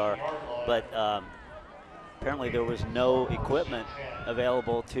markers are. But apparently there was no equipment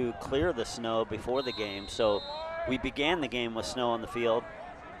available to clear the snow before the game. So we began the game with snow on the field,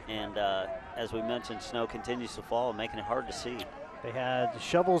 And as we mentioned, snow continues to fall, making it hard to see. They had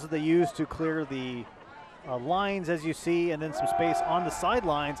shovels that they used to clear the lines, as you see, and then some space on the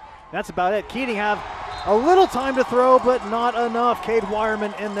sidelines. That's about it. Keating have a little time to throw, but not enough. Cade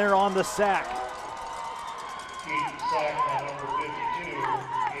Wireman in there on the sack.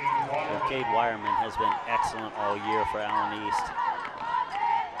 Cade Wireman has been excellent all year for Allen East.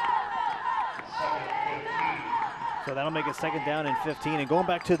 So that'll make it 2nd down and 15. And going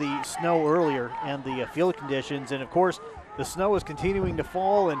back to the snow earlier and the field conditions, and of course the snow is continuing to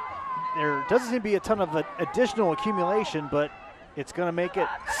fall, and there doesn't seem to be a ton of additional accumulation, but it's going to make it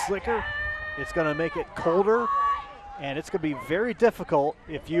slicker, it's going to make it colder, and it's going to be very difficult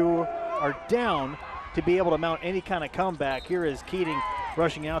if you are down to be able to mount any kind of comeback. Here is Keating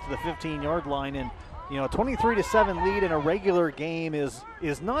rushing out to the 15-yard line, and 23-7 lead in a regular game is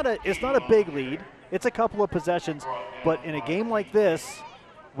not a big lead. It's a couple of possessions, but in a game like this,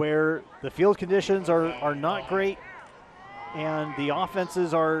 where the field conditions are not great and the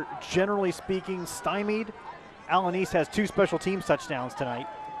offenses are, generally speaking, stymied, Allen East has 2 special teams touchdowns tonight.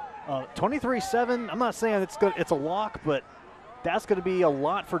 23-7, I'm not saying it's a lock, but that's going to be a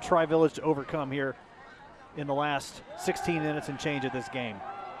lot for Tri-Village to overcome here in the last 16 minutes and change of this game.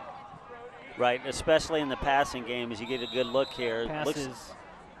 Right, especially in the passing game, as you get a good look here.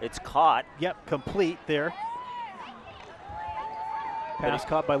 It's caught. Yep, complete there. Pass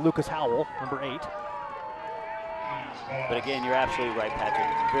caught by Lucas Howell, number 8. But again, you're absolutely right, Patrick.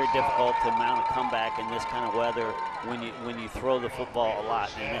 Very difficult to mount a comeback in this kind of weather when you throw the football a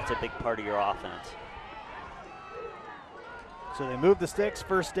lot, and that's a big part of your offense. So they move the sticks.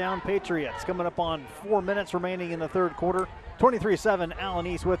 1st down, Patriots. Coming up on 4 minutes remaining in the 3rd quarter. 23-7, Allen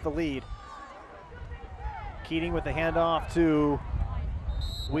East with the lead. Keating with the handoff to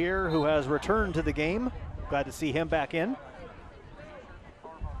Weir, who has returned to the game. Glad to see him back in.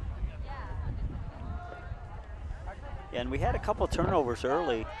 Yeah, and we had a couple turnovers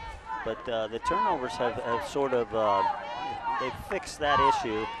early, but the turnovers have sort of they've fixed that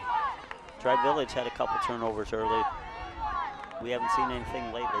issue. Tri-Village had a couple turnovers early. We haven't seen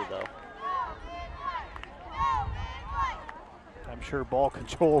anything lately, though. I'm sure ball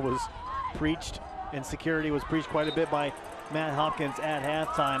control was preached and security was preached quite a bit by Matt Hopkins at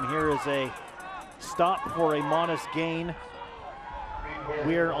halftime. Here is a stop for a modest gain.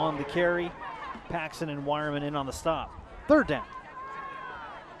 Weir on the carry. Paxson and Wireman in on the stop. 3rd down.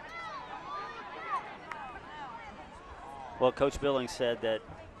 Well, Coach Billings said that,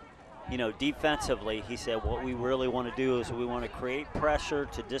 defensively, he said what we really want to do is we want to create pressure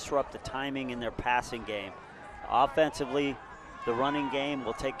to disrupt the timing in their passing game. Offensively, the running game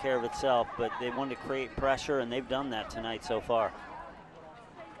will take care of itself, but they want to create pressure, and they've done that tonight so far.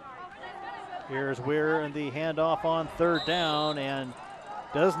 Here's Weir and the handoff on 3rd down, and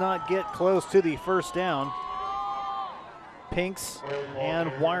does not get close to the 1st down. Pinks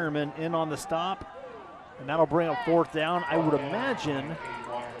and Wireman in on the stop, and that'll bring up 4th down. I would imagine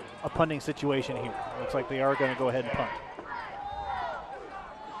a punting situation here. Looks like they are going to go ahead and punt.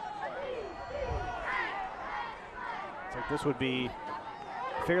 So this would be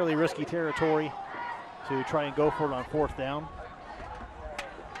fairly risky territory to try and go for it on 4th down.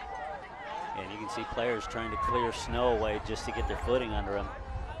 And you can see players trying to clear snow away just to get their footing under them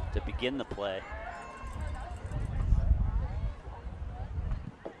to begin the play.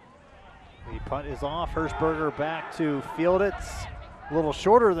 The punt is off. Hirschberger back to field it. A little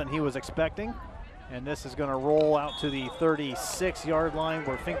shorter than he was expecting. And this is going to roll out to the 36-yard line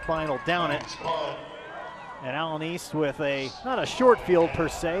where Finkbein will down it. And Allen East with not a short field per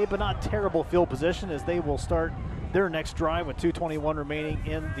se, but not terrible field position as they will start their next drive with 2:21 remaining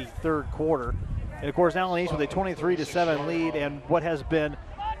in the 3rd quarter. And of course, Allen East with a 23-7 lead, and what has been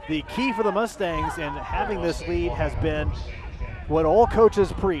the key for the Mustangs in having this lead has been what all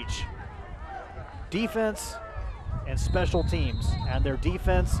coaches preach: defense and special teams. And their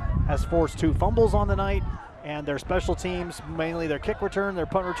defense has forced 2 fumbles on the night, and their special teams, mainly their kick return, their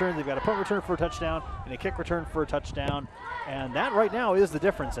punt return. They've got a punt return for a touchdown and a kick return for a touchdown. And that right now is the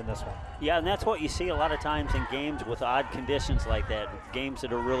difference in this one. Yeah, and that's what you see a lot of times in games with odd conditions like that, games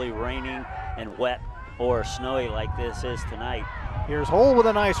that are really raining and wet or snowy like this is tonight. Here's Hull with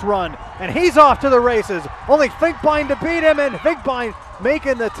a nice run, and he's off to the races. Only Finkbein to beat him, and Finkbein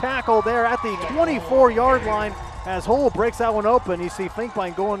making the tackle there at the 24-yard line as Hull breaks that one open. You see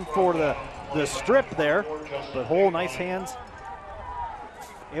Finkbein going for the strip there, but Hull, nice hands,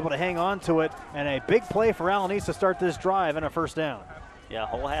 able to hang on to it, and a big play for Allen East to start this drive and a 1st down. Yeah,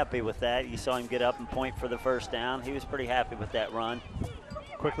 Hull happy with that. You saw him get up and point for the 1st down. He was pretty happy with that run.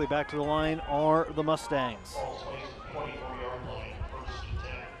 Quickly back to the line are the Mustangs.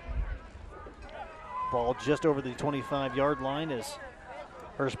 Ball just over the 25-yard line as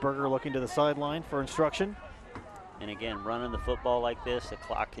Hershberger looking to the sideline for instruction. And again, running the football like this, the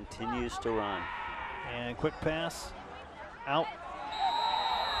clock continues to run. And quick pass out.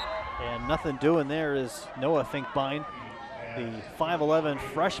 And nothing doing there is Noah Finkbein, the 5'11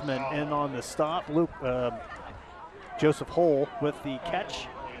 freshman, in on the stop. Joseph Hull with the catch.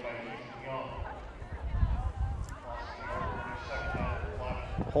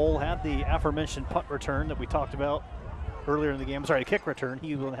 Hull had the aforementioned punt return that we talked about earlier in the game. Sorry, kick return.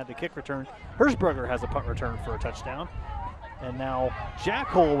 He had the kick return. Hershberger has a punt return for a touchdown. And now Jack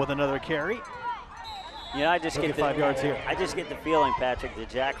Hull with another carry. You know, I just get 5 yards here. I just get the feeling, Patrick, that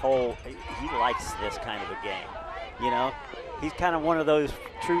Jack Hull, he likes this kind of a game. You know, he's kind of one of those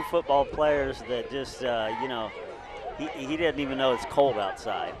true football players that just, you know, he doesn't even know it's cold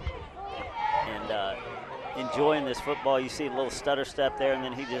outside. And enjoying this football, you see a little stutter step there, and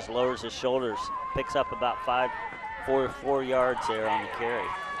then he just lowers his shoulders, picks up about 4 yards there on the carry.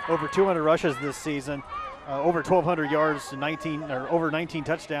 Over 200 rushes this season. Over 1,200 yards, over 19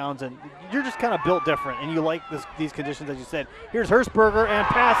 touchdowns, and you're just kind of built different, and you like these conditions, as you said. Here's Hershberger, and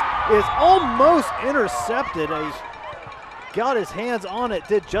pass is almost intercepted. He got his hands on it,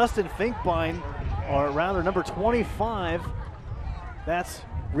 did Justin Finkbein, or rather number 25. That's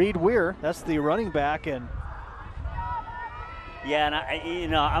Reed Weir. That's the running back, and yeah, and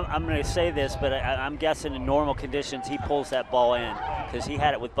I'm going to say this, but I'm guessing in normal conditions he pulls that ball in because he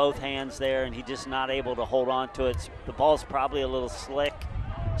had it with both hands there, and he's just not able to hold on to it. The ball's probably a little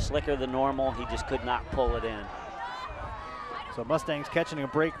slicker than normal. He just could not pull it in. So Mustangs catching a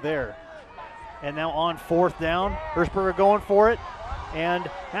break there. And now on 4th down, Hershberger going for it and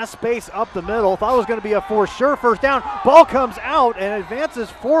has space up the middle. Thought it was going to be a for sure first down. Ball comes out and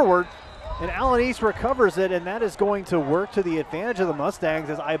advances forward. And Allen East recovers it, and that is going to work to the advantage of the Mustangs,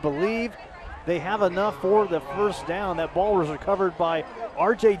 as I believe they have enough for the first down. That ball was recovered by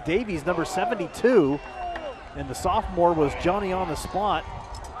R.J. Davies, number 72, and the sophomore was Johnny on the spot.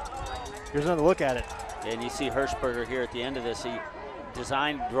 Here's another look at it. And you see Hershberger here at the end of this. He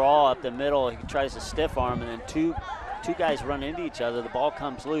designed draw up the middle. He tries to stiff arm, and then two guys run into each other. The ball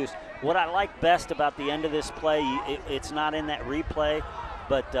comes loose. What I like best about the end of this play, it's not in that replay,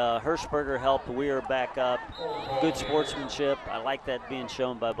 but Hershberger helped Weir back up. Good sportsmanship. I like that being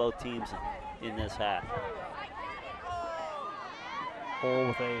shown by both teams in this half. Hull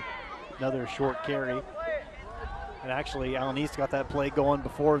with another short carry. And actually, Allen East got that play going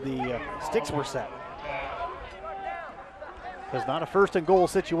before the sticks were set. It's not a 1st and goal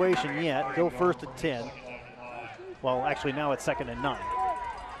situation yet. Go 1st and 10. Well, actually now it's 2nd and 9.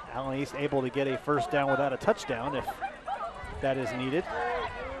 Allen East able to get a first down without a touchdown if that is needed.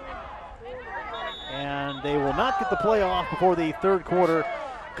 And they will not get the play off before the 3rd quarter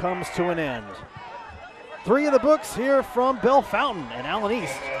comes to an end. 3 in the books here from Bell Fountain, and Allen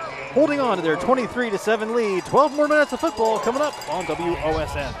East holding on to their 23-7 lead. 12 more minutes of football coming up on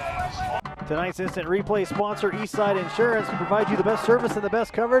WOSN. Tonight's instant replay sponsor, Eastside Insurance, will provide you the best service and the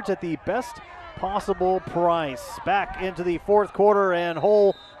best coverage at the best possible price. Back into the 4th quarter, and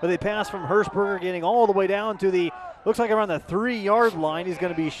Hull with a pass from Hershberger getting all the way down to the, looks like around the 3-yard line. He's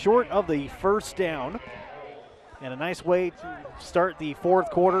going to be short of the first down. And a nice way to start the 4th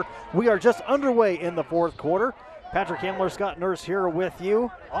quarter. We are just underway in the 4th quarter. Patrick Hamler, Scott Nurse here with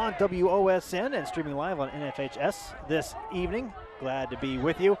you on WOSN and streaming live on NFHS this evening. Glad to be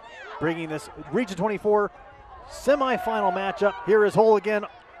with you, bringing this Region 24 semifinal matchup. Here is Hull again,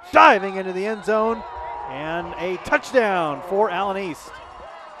 diving into the end zone, and a touchdown for Allen East.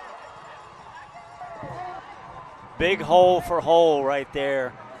 Big hole for Hull right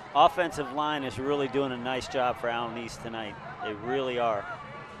there. Offensive line is really doing a nice job for Allen East tonight. They really are.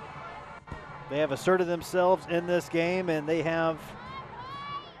 They have asserted themselves in this game, and they have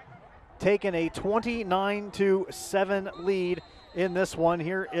taken a 29-7 lead in this one.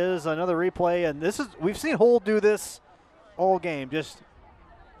 Here is another replay, and we've seen Hull do this all game, just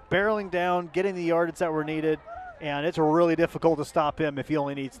barreling down, getting the yardage that were needed, and it's really difficult to stop him if he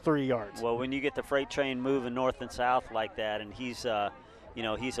only needs 3 yards. Well, when you get the freight train moving north and south like that, and he's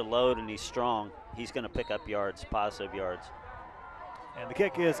he's a load and he's strong, he's going to pick up yards, positive yards. And the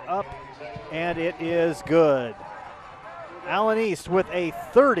kick is up, and it is good. Allen East with a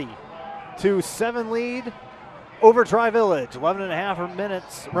 30-7 lead over Tri-Village. 11.5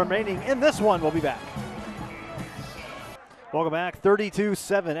 minutes remaining in this one. We'll be back. Welcome back.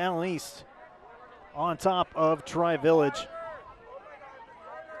 32-7, Allen East on top of Tri-Village.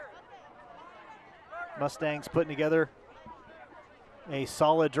 Mustangs putting together a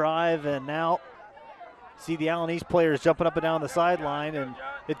solid drive, and now see the Allen East players jumping up and down the sideline, and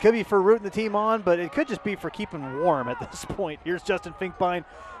It could be for rooting the team on, but it could just be for keeping warm at this point. Here's Justin Finkbein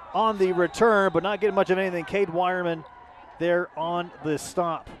on the return, but not getting much of anything. Cade Wireman there on the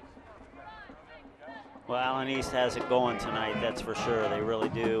stop. Well, Allen East has it going tonight, that's for sure. They really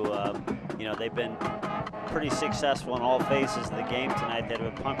do. You know, they've been pretty successful in all phases of the game tonight. They had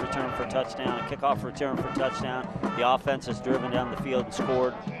a punt return for a touchdown, a kickoff return for a touchdown. The offense has driven down the field and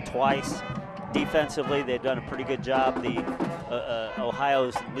scored twice. Defensively, they've done a pretty good job. The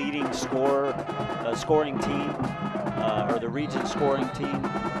Ohio's leading scoring team, or the region scoring team,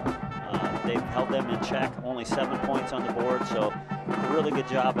 they've held them in check. Only 7 points on the board, so a really good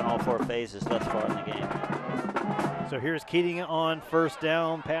job in all 4 phases thus far in the game. So here's Keating on first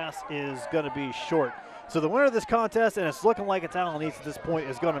down. Pass is going to be short. So the winner of this contest, and it's looking like it's Allen East at this point,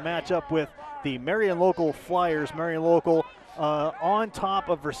 is going to match up with the Marion Local Flyers. Marion Local on top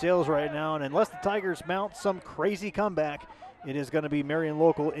of Versailles right now, and unless the Tigers mount some crazy comeback, it is going to be Marion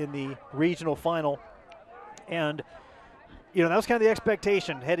Local in the regional final. And you know, that was kind of the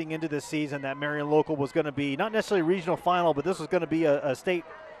expectation heading into this season, that Marion Local was going to be not necessarily regional final, but this was going to be a state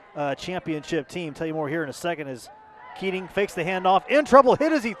championship team. Tell you more here in a second as Keating fakes the handoff. In trouble,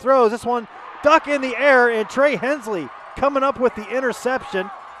 hit as he throws. This one duck in the air, and Trey Hensley coming up with the interception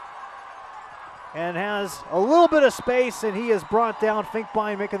and has a little bit of space, and he is brought down.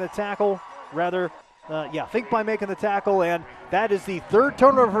 Finkbein making the tackle, Finkbein making the tackle, and that is the 3rd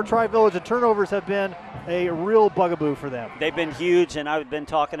turnover for Tri-Village. And turnovers have been a real bugaboo for them. They've been huge, and I've been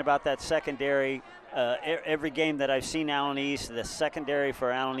talking about that secondary. Every game that I've seen Allen East, the secondary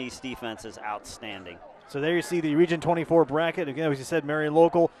for Allen East defense is outstanding. So there you see the Region 24 bracket. Again, as you said, Marion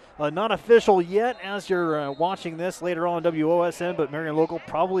Local, not official yet as you're watching this later on WOSN, but Marion Local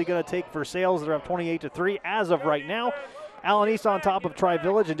probably going to take Versailles. They're up 28-3 as of right now. Allen East on top of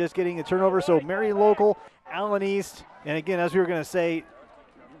Tri-Village and just getting a turnover. So Marion Local, Allen East, and again, as we were going to say,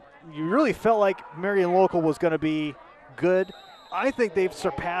 you really felt like Marion Local was going to be good. I think they've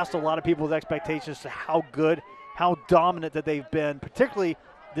surpassed a lot of people's expectations to how good, how dominant that they've been, particularly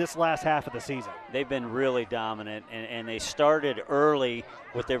this last half of the season. They've been really dominant, and they started early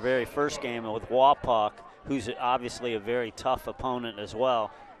with their very first game with Wapak, who's obviously a very tough opponent as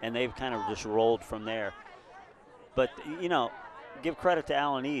well, and they've kind of just rolled from there. But, you know, give credit to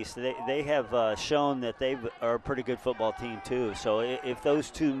Allen East. They have shown that they are a pretty good football team too. So if those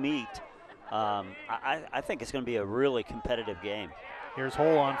two meet, I think it's going to be a really competitive game. Here's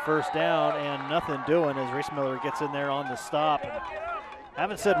Hull on first down, and nothing doing as Reese Miller gets in there on the stop. And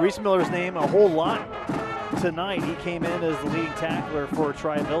haven't said Reese Miller's name a whole lot tonight. He came in as the leading tackler for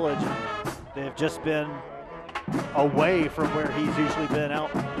Tri-Village. They've just been away from where he's usually been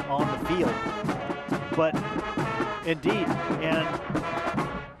out on the field. But indeed, and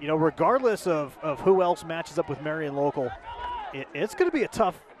you know, regardless of who else matches up with Marion Local, it's going to be a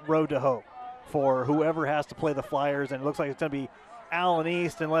tough road to hoe for whoever has to play the Flyers, and it looks like it's going to be Allen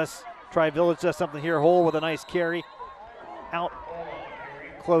East unless Tri-Village does something here. Hull with a nice carry out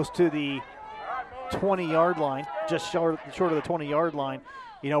close to the 20-yard line, just short of the 20-yard line.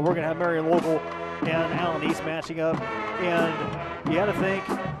 You know, we're going to have Marion Local and Allen East matching up, and you got to think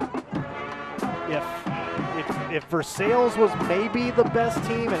if Versailles was maybe the best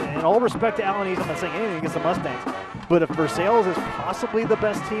team, and in all respect to Allen East, I'm not saying anything against the Mustangs, but if Versailles is possibly the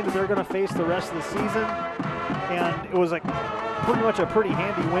best team that they're going to face the rest of the season, and it was like pretty much a pretty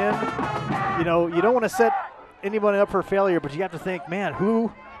handy win, you know, you don't want to set anybody up for failure, but you have to think, man,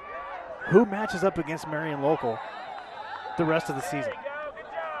 who matches up against Marion Local the rest of the season?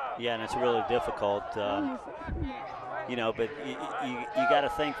 Yeah, and it's really difficult, you know, but you got to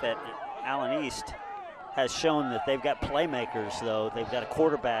think that Allen East has shown that they've got playmakers, though. They've got a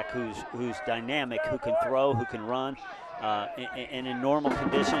quarterback who's dynamic, who can throw, who can run. And in normal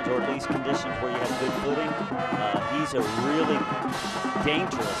conditions, or at least conditions where you have good footing, he's a really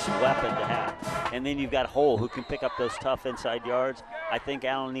dangerous weapon to have. And then you've got Hull, who can pick up those tough inside yards. I think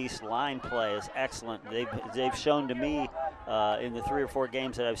Allen East's line play is excellent. They've shown to me in the 3 or 4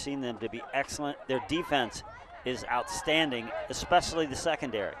 games that I've seen them to be excellent. Their defense is outstanding, especially the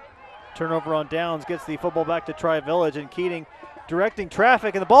secondary. Turnover on downs gets the football back to Tri-Village, and Keating directing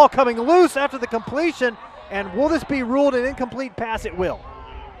traffic, and the ball coming loose after the completion. And will this be ruled an incomplete pass? It will.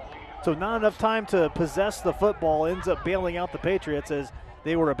 So not enough time to possess the football, ends up bailing out the Patriots as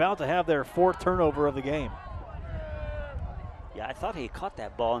they were about to have their 4th turnover of the game. Yeah, I thought he caught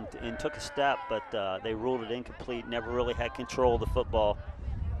that ball and took a step, but they ruled it incomplete, never really had control of the football.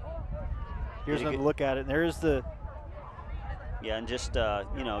 Here's another look at it, and there's the... Yeah, and just,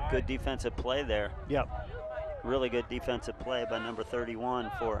 you know, good defensive play there. Yep. Really good defensive play by number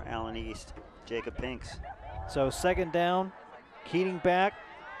 31 for Allen East, Jacob Pinks. So 2nd down, Keating back,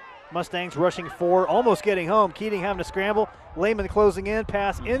 Mustangs rushing 4, almost getting home. Keating having to scramble. Lehman closing in.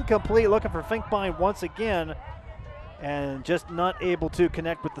 Pass incomplete. Looking for Finkbein once again. And just not able to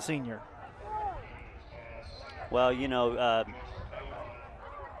connect with the senior. Well, you know,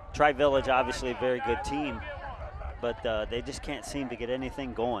 Tri-Village obviously a very good team, but they just can't seem to get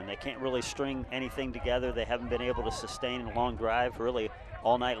anything going. They can't really string anything together. They haven't been able to sustain a long drive really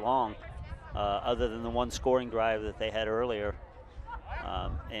all night long, other than the one scoring drive that they had earlier.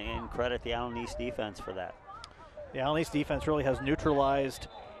 And credit the Allen East defense for that. The Allen East defense really has neutralized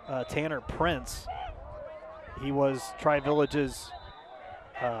Tanner Prince. He was Tri-Village's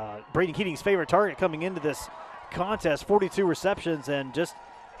Braden Keating's favorite target coming into this contest, 42 receptions, and just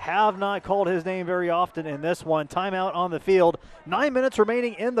have not called his name very often in this one. Timeout on the field. 9 minutes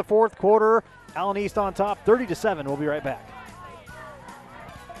remaining in the fourth quarter. Allen East on top, 30-7. We'll be right back.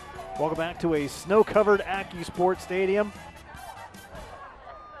 Welcome back to a snow-covered AccuSport Stadium.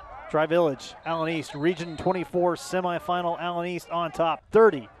 Tri-Village, Allen East, Region 24 semifinal. Allen East on top,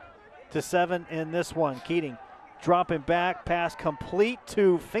 30-7 in this one. Keating dropping back, pass complete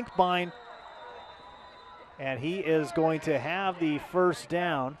to Finkbein. And he is going to have the first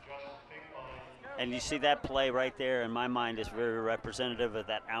down. And you see that play right there, in my mind, is very representative of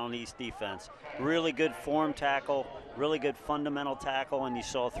that Allen East defense. Really good form tackle, really good fundamental tackle, and you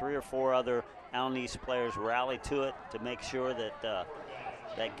saw 3 or 4 other Allen East players rally to it to make sure that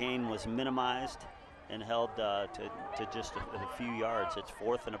that gain was minimized and held to just a few yards. It's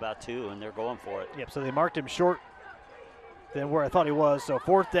 4th and about 2, and they're going for it. Yep, so they marked him short than where I thought he was. So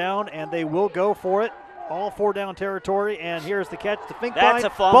 4th down, and they will go for it. All 4 down territory, and here's the catch to Finkbein. That's a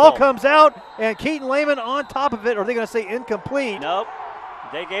fumble. Ball comes out, and Keaton Lehman on top of it. Are they going to say incomplete? Nope,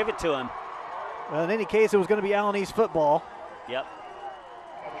 they gave it to him. Well, in any case, it was going to be Allen East football. Yep.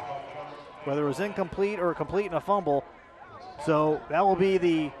 Whether it was incomplete or complete and a fumble. So that will be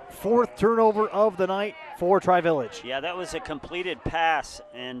the 4th turnover of the night for Tri-Village. Yeah, that was a completed pass,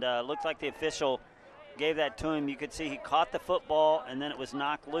 and looked like the official gave that to him. You could see he caught the football, and then it was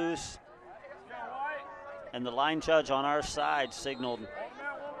knocked loose. And the line judge on our side signaled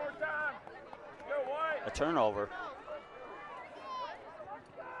a turnover.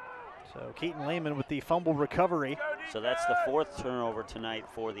 So Keaton Lehman with the fumble recovery. So that's the 4th turnover tonight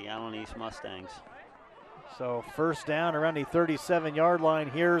for the Allen East Mustangs. So first down around the 37-yard line.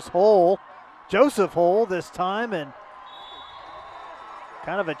 Here's Hull, Joseph Hull this time, and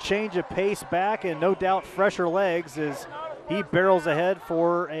kind of a change of pace back, and no doubt fresher legs as he barrels ahead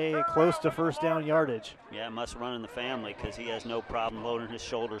for a close to first down yardage. Yeah, must run in the family because he has no problem loading his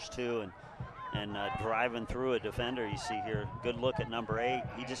shoulders too and driving through a defender. You see here, good look at number 8.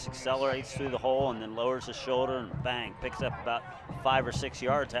 He just accelerates through the hole and then lowers his shoulder and bang, picks up about 5 or 6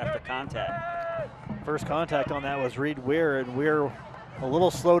 yards after contact. First contact on that was Reed Weir, and Weir a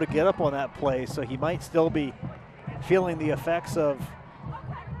little slow to get up on that play, so he might still be feeling the effects of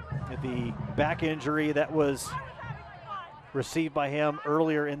the back injury that was received by him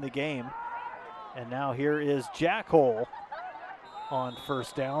earlier in the game. And now here is Jack Hull on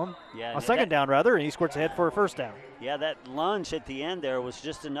first down. Yeah, on second down rather, and he squirts ahead for a first down. Yeah, that lunge at the end there was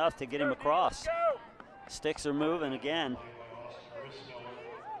just enough to get him across. Sticks are moving again.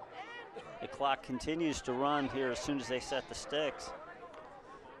 The clock continues to run here as soon as they set the sticks.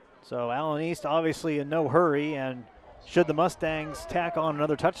 So Allen East obviously in no hurry, and should the Mustangs tack on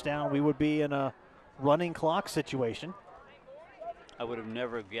another touchdown, we would be in a running clock situation. I would have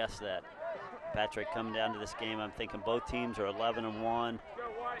never guessed that. Patrick, coming down to this game, I'm thinking both teams are 11-1,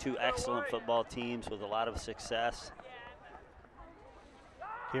 2 excellent football teams with a lot of success.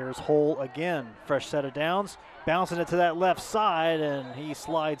 Here's Hull again, fresh set of downs, bouncing it to that left side, and he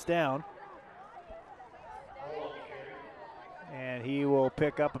slides down. And he will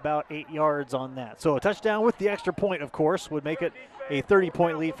pick up about 8 yards on that. So a touchdown with the extra point, of course, would make it a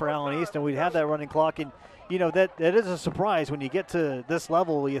 30-point lead for Allen East, and we'd have that running clock. And, you know, that is a surprise when you get to this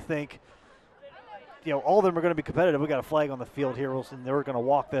level. You think, you know, all of them are going to be competitive. We got a flag on the field here, and they're going to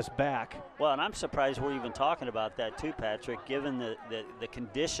walk this back. Well, and I'm surprised we're even talking about that too, Patrick, given the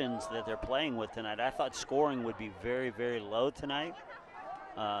conditions that they're playing with tonight. I thought scoring would be very, very low tonight.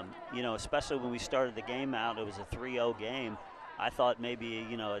 You know, especially when we started the game out, it was a 3-0 game. I thought maybe,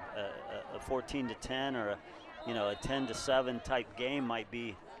 you know, a 14-10 or a 10-7 type game might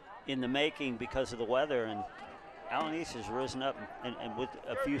be in the making because of the weather. And Allen East has risen up and with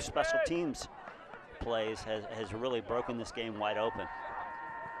a few special teams plays has really broken this game wide open.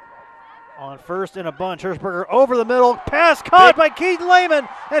 On first and a bunch, Hirschberger over the middle, pass caught by Keaton Lehman,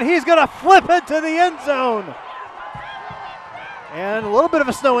 and he's going to flip it to the end zone. And a little bit of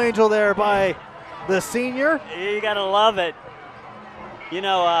a snow angel there by the senior. You got to love it. You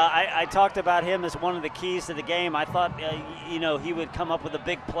know, I talked about him as one of the keys to the game. I thought, you know, he would come up with a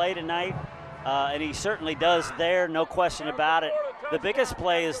big play tonight, and he certainly does there, no question about it. The biggest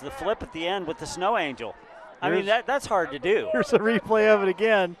play is the flip at the end with the Snow Angel. I mean, that's hard to do. Here's a replay of it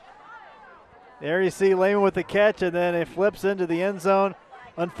again. There you see Lehman with the catch, and then it flips into the end zone.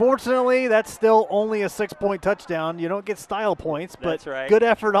 Unfortunately, that's still only a 6-point touchdown. You don't get style points, but That's right. good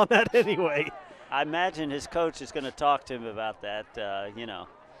effort on that anyway. I imagine his coach is going to talk to him about that, you know.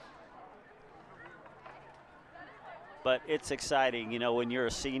 But it's exciting, you know, when you're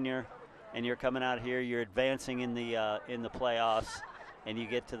a senior and you're coming out here, you're advancing in the playoffs, and you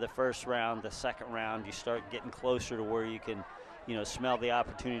get to the first round, the second round, you start getting closer to where you can, you know, smell the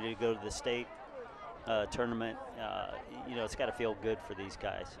opportunity to go to the state tournament. You know, it's got to feel good for these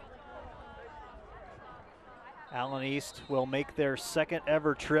guys. Allen East will make their second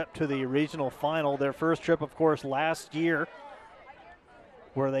ever trip to the regional final. Their first trip, of course, last year,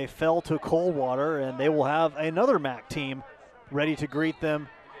 where they fell to Coldwater, and they will have another MAC team ready to greet them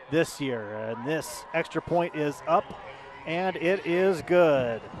this year. And this extra point is up, and it is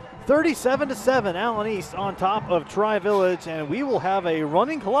good. 37-7, Allen East on top of Tri-Village, and we will have a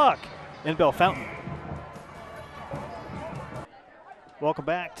running clock in Bellefontaine. Welcome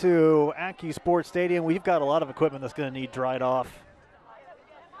back to Accu Sports Stadium. We've got a lot of equipment that's going to need dried off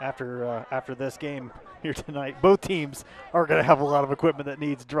after this game here tonight. Both teams are going to have a lot of equipment that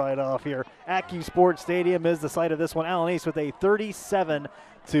needs dried off here. Accu Sports Stadium is the site of this one. Allen East with a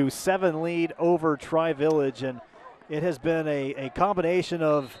 37-7 lead over Tri-Village, and it has been a combination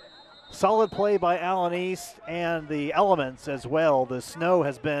of solid play by Allen East and the elements as well. The snow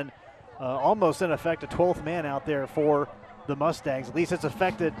has been almost in effect a 12th man out there for the Mustangs. At least it's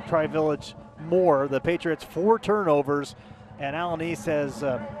affected Tri-Village more. The Patriots 4 turnovers, and Allen East has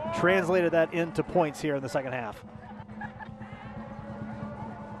translated that into points here in the second half.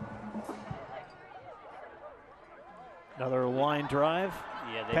 Another line drive,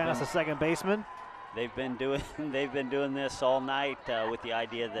 past the second baseman. They've been doing this all night with the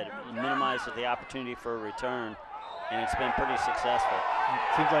idea that it minimizes the opportunity for a return, and it's been pretty successful.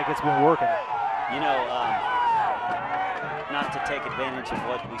 It seems like it's been working. You know, not to take advantage of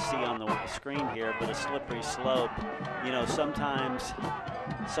what we see on the screen here, but a slippery slope. You know, sometimes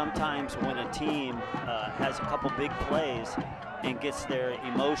when a team has a couple big plays and gets their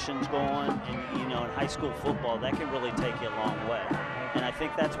emotions going, and you know, in high school football, that can really take you a long way. And I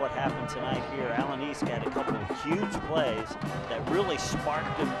think that's what happened tonight here. Allen East got a couple of huge plays that really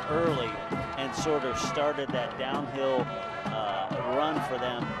sparked them early and sort of started that downhill run for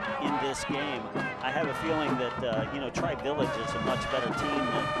them in this game. I have a feeling that, you know, Tri-Village is a much better team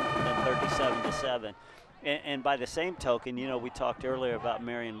than 37-7. And by the same token, you know, we talked earlier about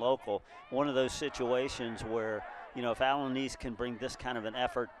Marion Local, one of those situations where, you know, if Allen East can bring this kind of an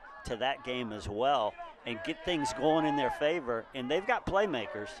effort to that game as well and get things going in their favor, and they've got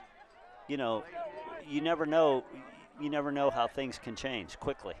playmakers, you know, you never know how things can change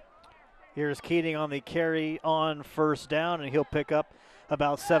quickly. Here's Keating on the carry on first down, and he'll pick up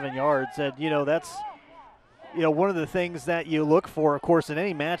about 7 yards. And, you know, that's, you know, one of the things that you look for, of course, in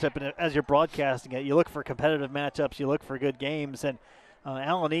any matchup, and as you're broadcasting it, you look for competitive matchups, you look for good games. And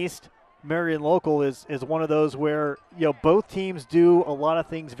Allen East, Marion Local is one of those where, you know, both teams do a lot of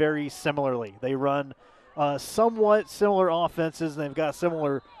things very similarly. They run somewhat similar offenses, and they've got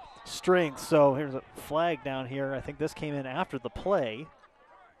similar strengths. So here's a flag down here. I think this came in after the play.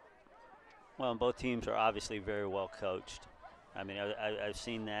 Well, both teams are obviously very well coached. I mean, I've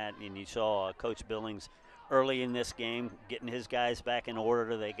seen that, and you saw Coach Billings early in this game getting his guys back in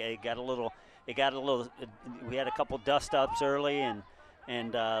order. We had a couple dust-ups early and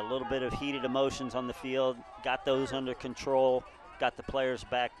a little bit of heated emotions on the field, got those under control, got the players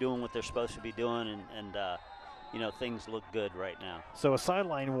back doing what they're supposed to be doing, and you know, things look good right now. So a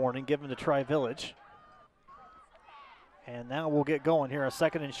sideline warning given to Tri-Village. And now we'll get going here, a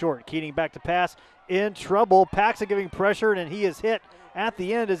second and short. Keating back to pass, in trouble. Paxson giving pressure, and he is hit at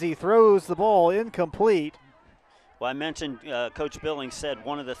the end as he throws the ball incomplete. Well, I mentioned Coach Billings said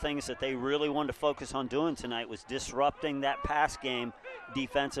one of the things that they really wanted to focus on doing tonight was disrupting that pass game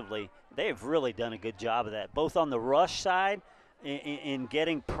defensively. They have really done a good job of that, both on the rush side in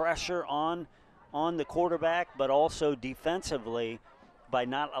getting pressure on the quarterback, but also defensively by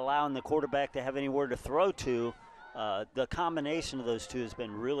not allowing the quarterback to have anywhere to throw to. The combination of those two has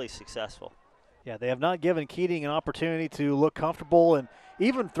been really successful. Yeah, they have not given Keating an opportunity to look comfortable, and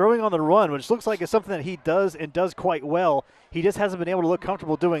even throwing on the run, which looks like it's something that he does and does quite well. He just hasn't been able to look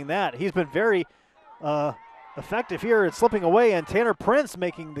comfortable doing that. He's been very effective here at slipping away, and Tanner Prince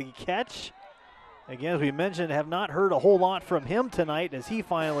making the catch. Again, as we mentioned, have not heard a whole lot from him tonight as he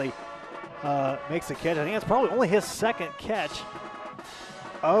finally makes a catch. I think it's probably only his second catch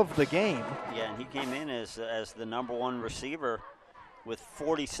of the game. Yeah, and he came in as the #1 receiver with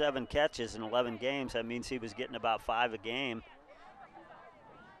 47 catches in 11 games. That means he was getting about 5 a game.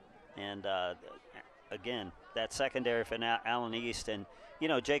 And again, that secondary for Allen East, and you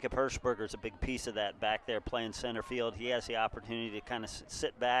know, Jacob Hirschberger is a big piece of that back there playing center field. He has the opportunity to kind of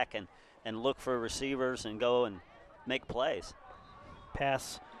sit back and look for receivers and go and make plays.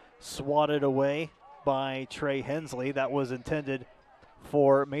 Pass swatted away by Trey Hensley. That was intended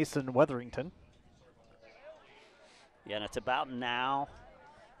for Mason Wetherington. Yeah, and it's about now,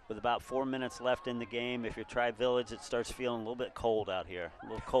 with about 4 minutes left in the game. If you're Tri-Village, it starts feeling a little bit cold out here, a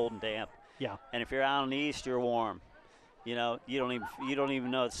little cold and damp. Yeah. And if you're Allen East, you're warm. You know, you don't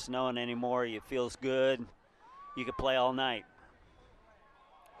even know it's snowing anymore. It feels good. You could play all night.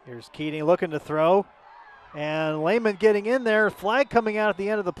 Here's Keating looking to throw, and Lehman getting in there. Flag coming out at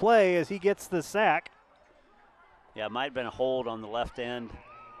the end of the play as he gets the sack. Yeah, it might have been a hold on the left end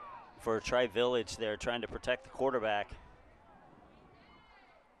for Tri-Village there, trying to protect the quarterback.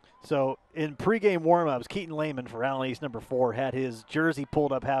 So in pregame warmups, Keaton Lehman for Allen East #4 had his jersey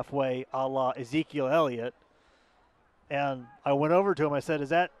pulled up halfway a la Ezekiel Elliott. And I went over to him. I said, is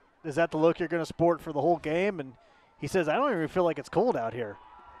that the look you're going to sport for the whole game? And he says, I don't even feel like it's cold out here.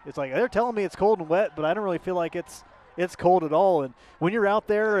 It's like they're telling me it's cold and wet, but I don't really feel like it's cold at all. And when you're out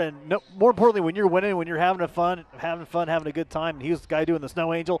there, and more importantly, when you're winning, when you're having fun, having a good time, and he was the guy doing the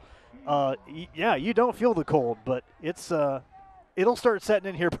Snow Angel, yeah, you don't feel the cold, but it's it'll start setting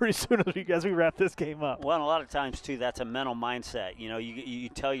in here pretty soon as we wrap this game up. Well, and a lot of times, too, that's a mental mindset. You know, you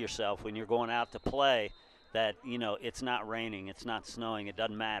tell yourself when you're going out to play that, you know, it's not raining, it's not snowing, it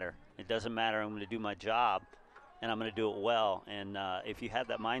doesn't matter. It doesn't matter. I'm going to do my job, and I'm going to do it well. And if you have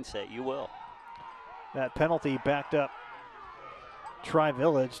that mindset, you will. That penalty backed up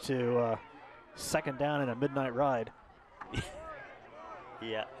Tri-Village to second down in a midnight ride.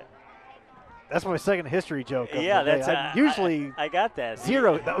 Yeah. That's my second history joke. Yeah, that's usually I got that.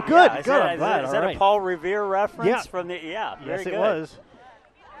 Zero. Yeah, Good. I'm glad. Is that a Paul Revere reference? Yeah. From the very yes, good. it was.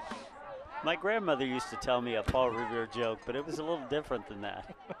 My grandmother used to tell me a Paul Revere joke, but it was a little different than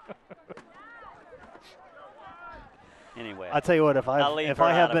that. Anyway, I'll tell you what, if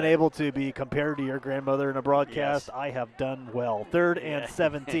I have been it. able to be compared to your grandmother in a broadcast, Yes. I have done well. 3rd and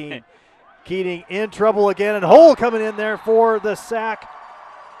 17. Keating in trouble again, and Hole coming in there for the sack.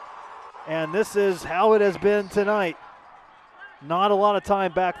 And this is how it has been tonight. Not a lot of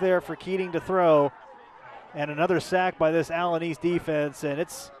time back there for Keating to throw. And another sack by this Allen East defense, and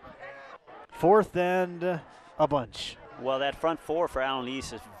it's 4th and a bunch. Well, that front four for Allen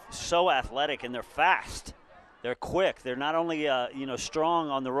East is so athletic, and they're fast. They're quick. They're not only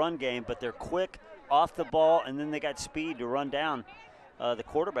strong on the run game, but they're quick off the ball, and then they got speed to run down the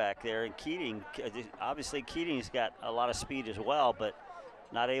quarterback there. And Keating, obviously Keating's got a lot of speed as well, but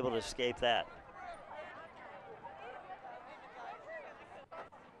not able to escape that.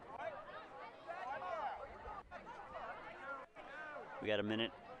 We got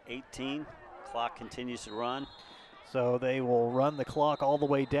 1:18. Clock continues to run. So they will run the clock all the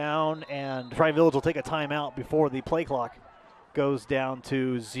way down, and Tri-Village will take a timeout before the play clock goes down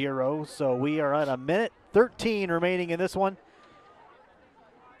to 0. So we are at 1:13 remaining in this one.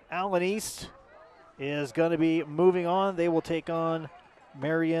 Allen East is going to be moving on. They will take on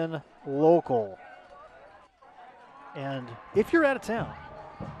Marion Local. And if you're out of town,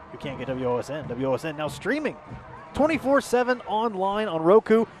 you can't get WOSN. WOSN now streaming 24/7 online on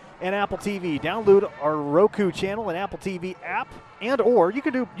Roku and Apple TV. Download our Roku channel and Apple TV app, or you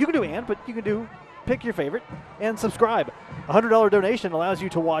can do pick your favorite and subscribe. A $100 donation allows you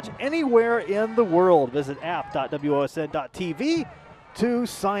to watch anywhere in the world. Visit app.wosn.tv to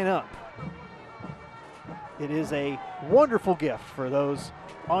sign up. It is a wonderful gift for those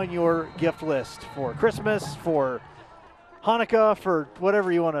on your gift list for Christmas, for Hanukkah, for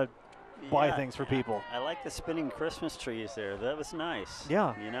whatever you want to buy things for people. I like the spinning Christmas trees there. That was nice.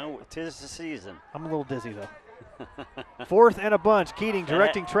 Yeah. You know, 'tis the season. I'm a little dizzy, though. 4th and a bunch. Keating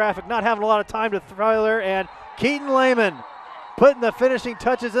directing traffic, not having a lot of time to throw there, and Keaton Lehman putting the finishing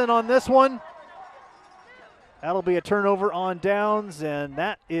touches in on this one. That'll be a turnover on downs, and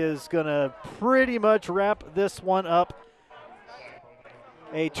that is going to pretty much wrap this one up.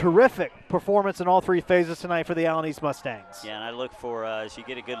 A terrific performance in all 3 phases tonight for the Allen East Mustangs. Yeah, and I look for, as you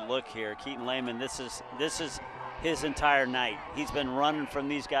get a good look here, Keaton Lehman, this is his entire night. He's been running from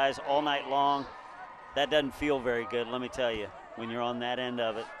these guys all night long. That doesn't feel very good, let me tell you, when you're on that end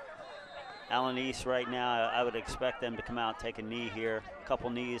of it. Allen East right now, I would expect them to come out and take a knee here, a couple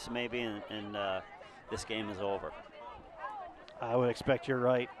knees maybe, and this game is over. I would expect you're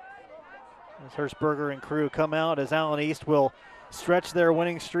right. As Hershberger and crew come out, as Allen East will stretch their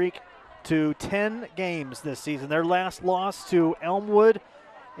winning streak to 10 games this season. Their last loss to Elmwood,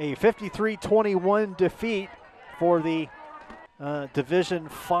 a 53-21 defeat for the Division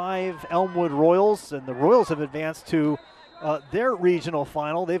 5 Elmwood Royals, and the Royals have advanced to their regional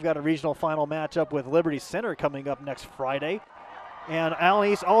final. They've got a regional final matchup with Liberty Center coming up next Friday. And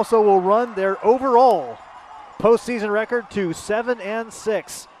Allen East also will run their overall postseason record to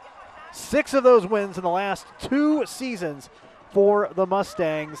 7-6. 6 of those wins in the last 2 seasons for the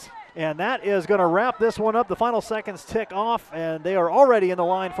Mustangs. And that is going to wrap this one up. The final seconds tick off, and they are already in the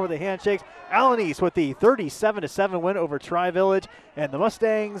line for the handshakes. Allen East with the 37-7 win over Tri-Village, and the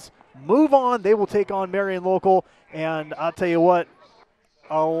Mustangs move on. They will take on Marion Local, and I'll tell you what,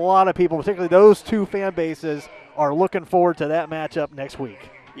 a lot of people, particularly those 2 fan bases, are looking forward to that matchup next week.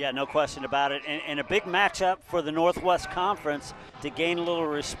 Yeah, no question about it. And a big matchup for the Northwest Conference to gain a little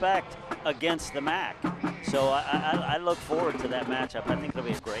respect against the MAC. So I look forward to that matchup. I think it'll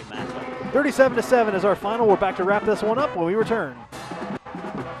be a great matchup. 37-7 is our final. We're back to wrap this one up when we return.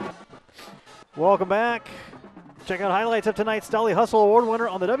 Welcome back. Check out highlights of tonight's Stolly Hustle Award winner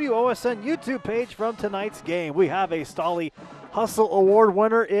on the WOSN YouTube page from tonight's game. We have a Stolly Hustle Award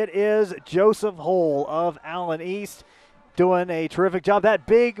winner. It is Joseph Hole of Allen East, doing a terrific job. That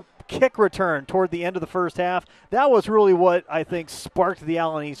big kick return toward the end of the first half, that was really what I think sparked the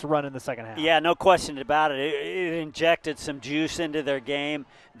Allen East run in the second half. Yeah, no question about it. It injected some juice into their game.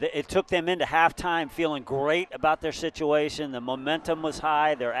 It took them into halftime feeling great about their situation. The momentum was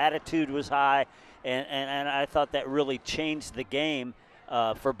high. Their attitude was high. And I thought that really changed the game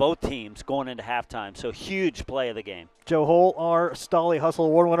for both teams going into halftime. So huge play of the game. Joe Hole, our Stolly Hustle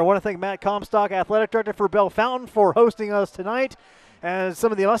Award winner. I want to thank Matt Comstock, Athletic Director for Bell Fountain, for hosting us tonight. And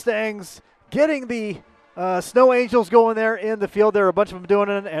some of the Mustangs getting the Snow Angels going there in the field. There are a bunch of them doing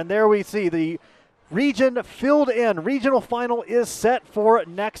it. And there we see the region filled in. Regional final is set for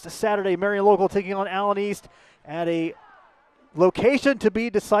next Saturday. Marion Local taking on Allen East at a location to be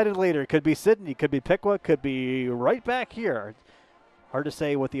decided later. Could be Sydney, could be Piqua, could be right back here. Hard to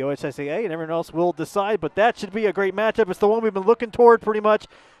say what the OHSAA and everyone else will decide, but that should be a great matchup. It's the one we've been looking toward pretty much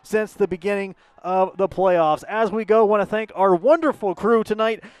since the beginning of the playoffs. As we go, I want to thank our wonderful crew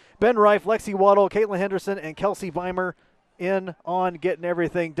tonight. Ben Reif, Lexi Waddle, Caitlin Henderson, and Kelsey Weimer in on getting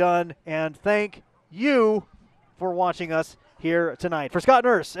everything done. And thank you for watching us here tonight. For Scott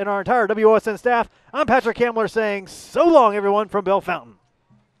Nurse and our entire WOSN staff, I'm Patrick Hamler saying so long, everyone, from Bell Fountain.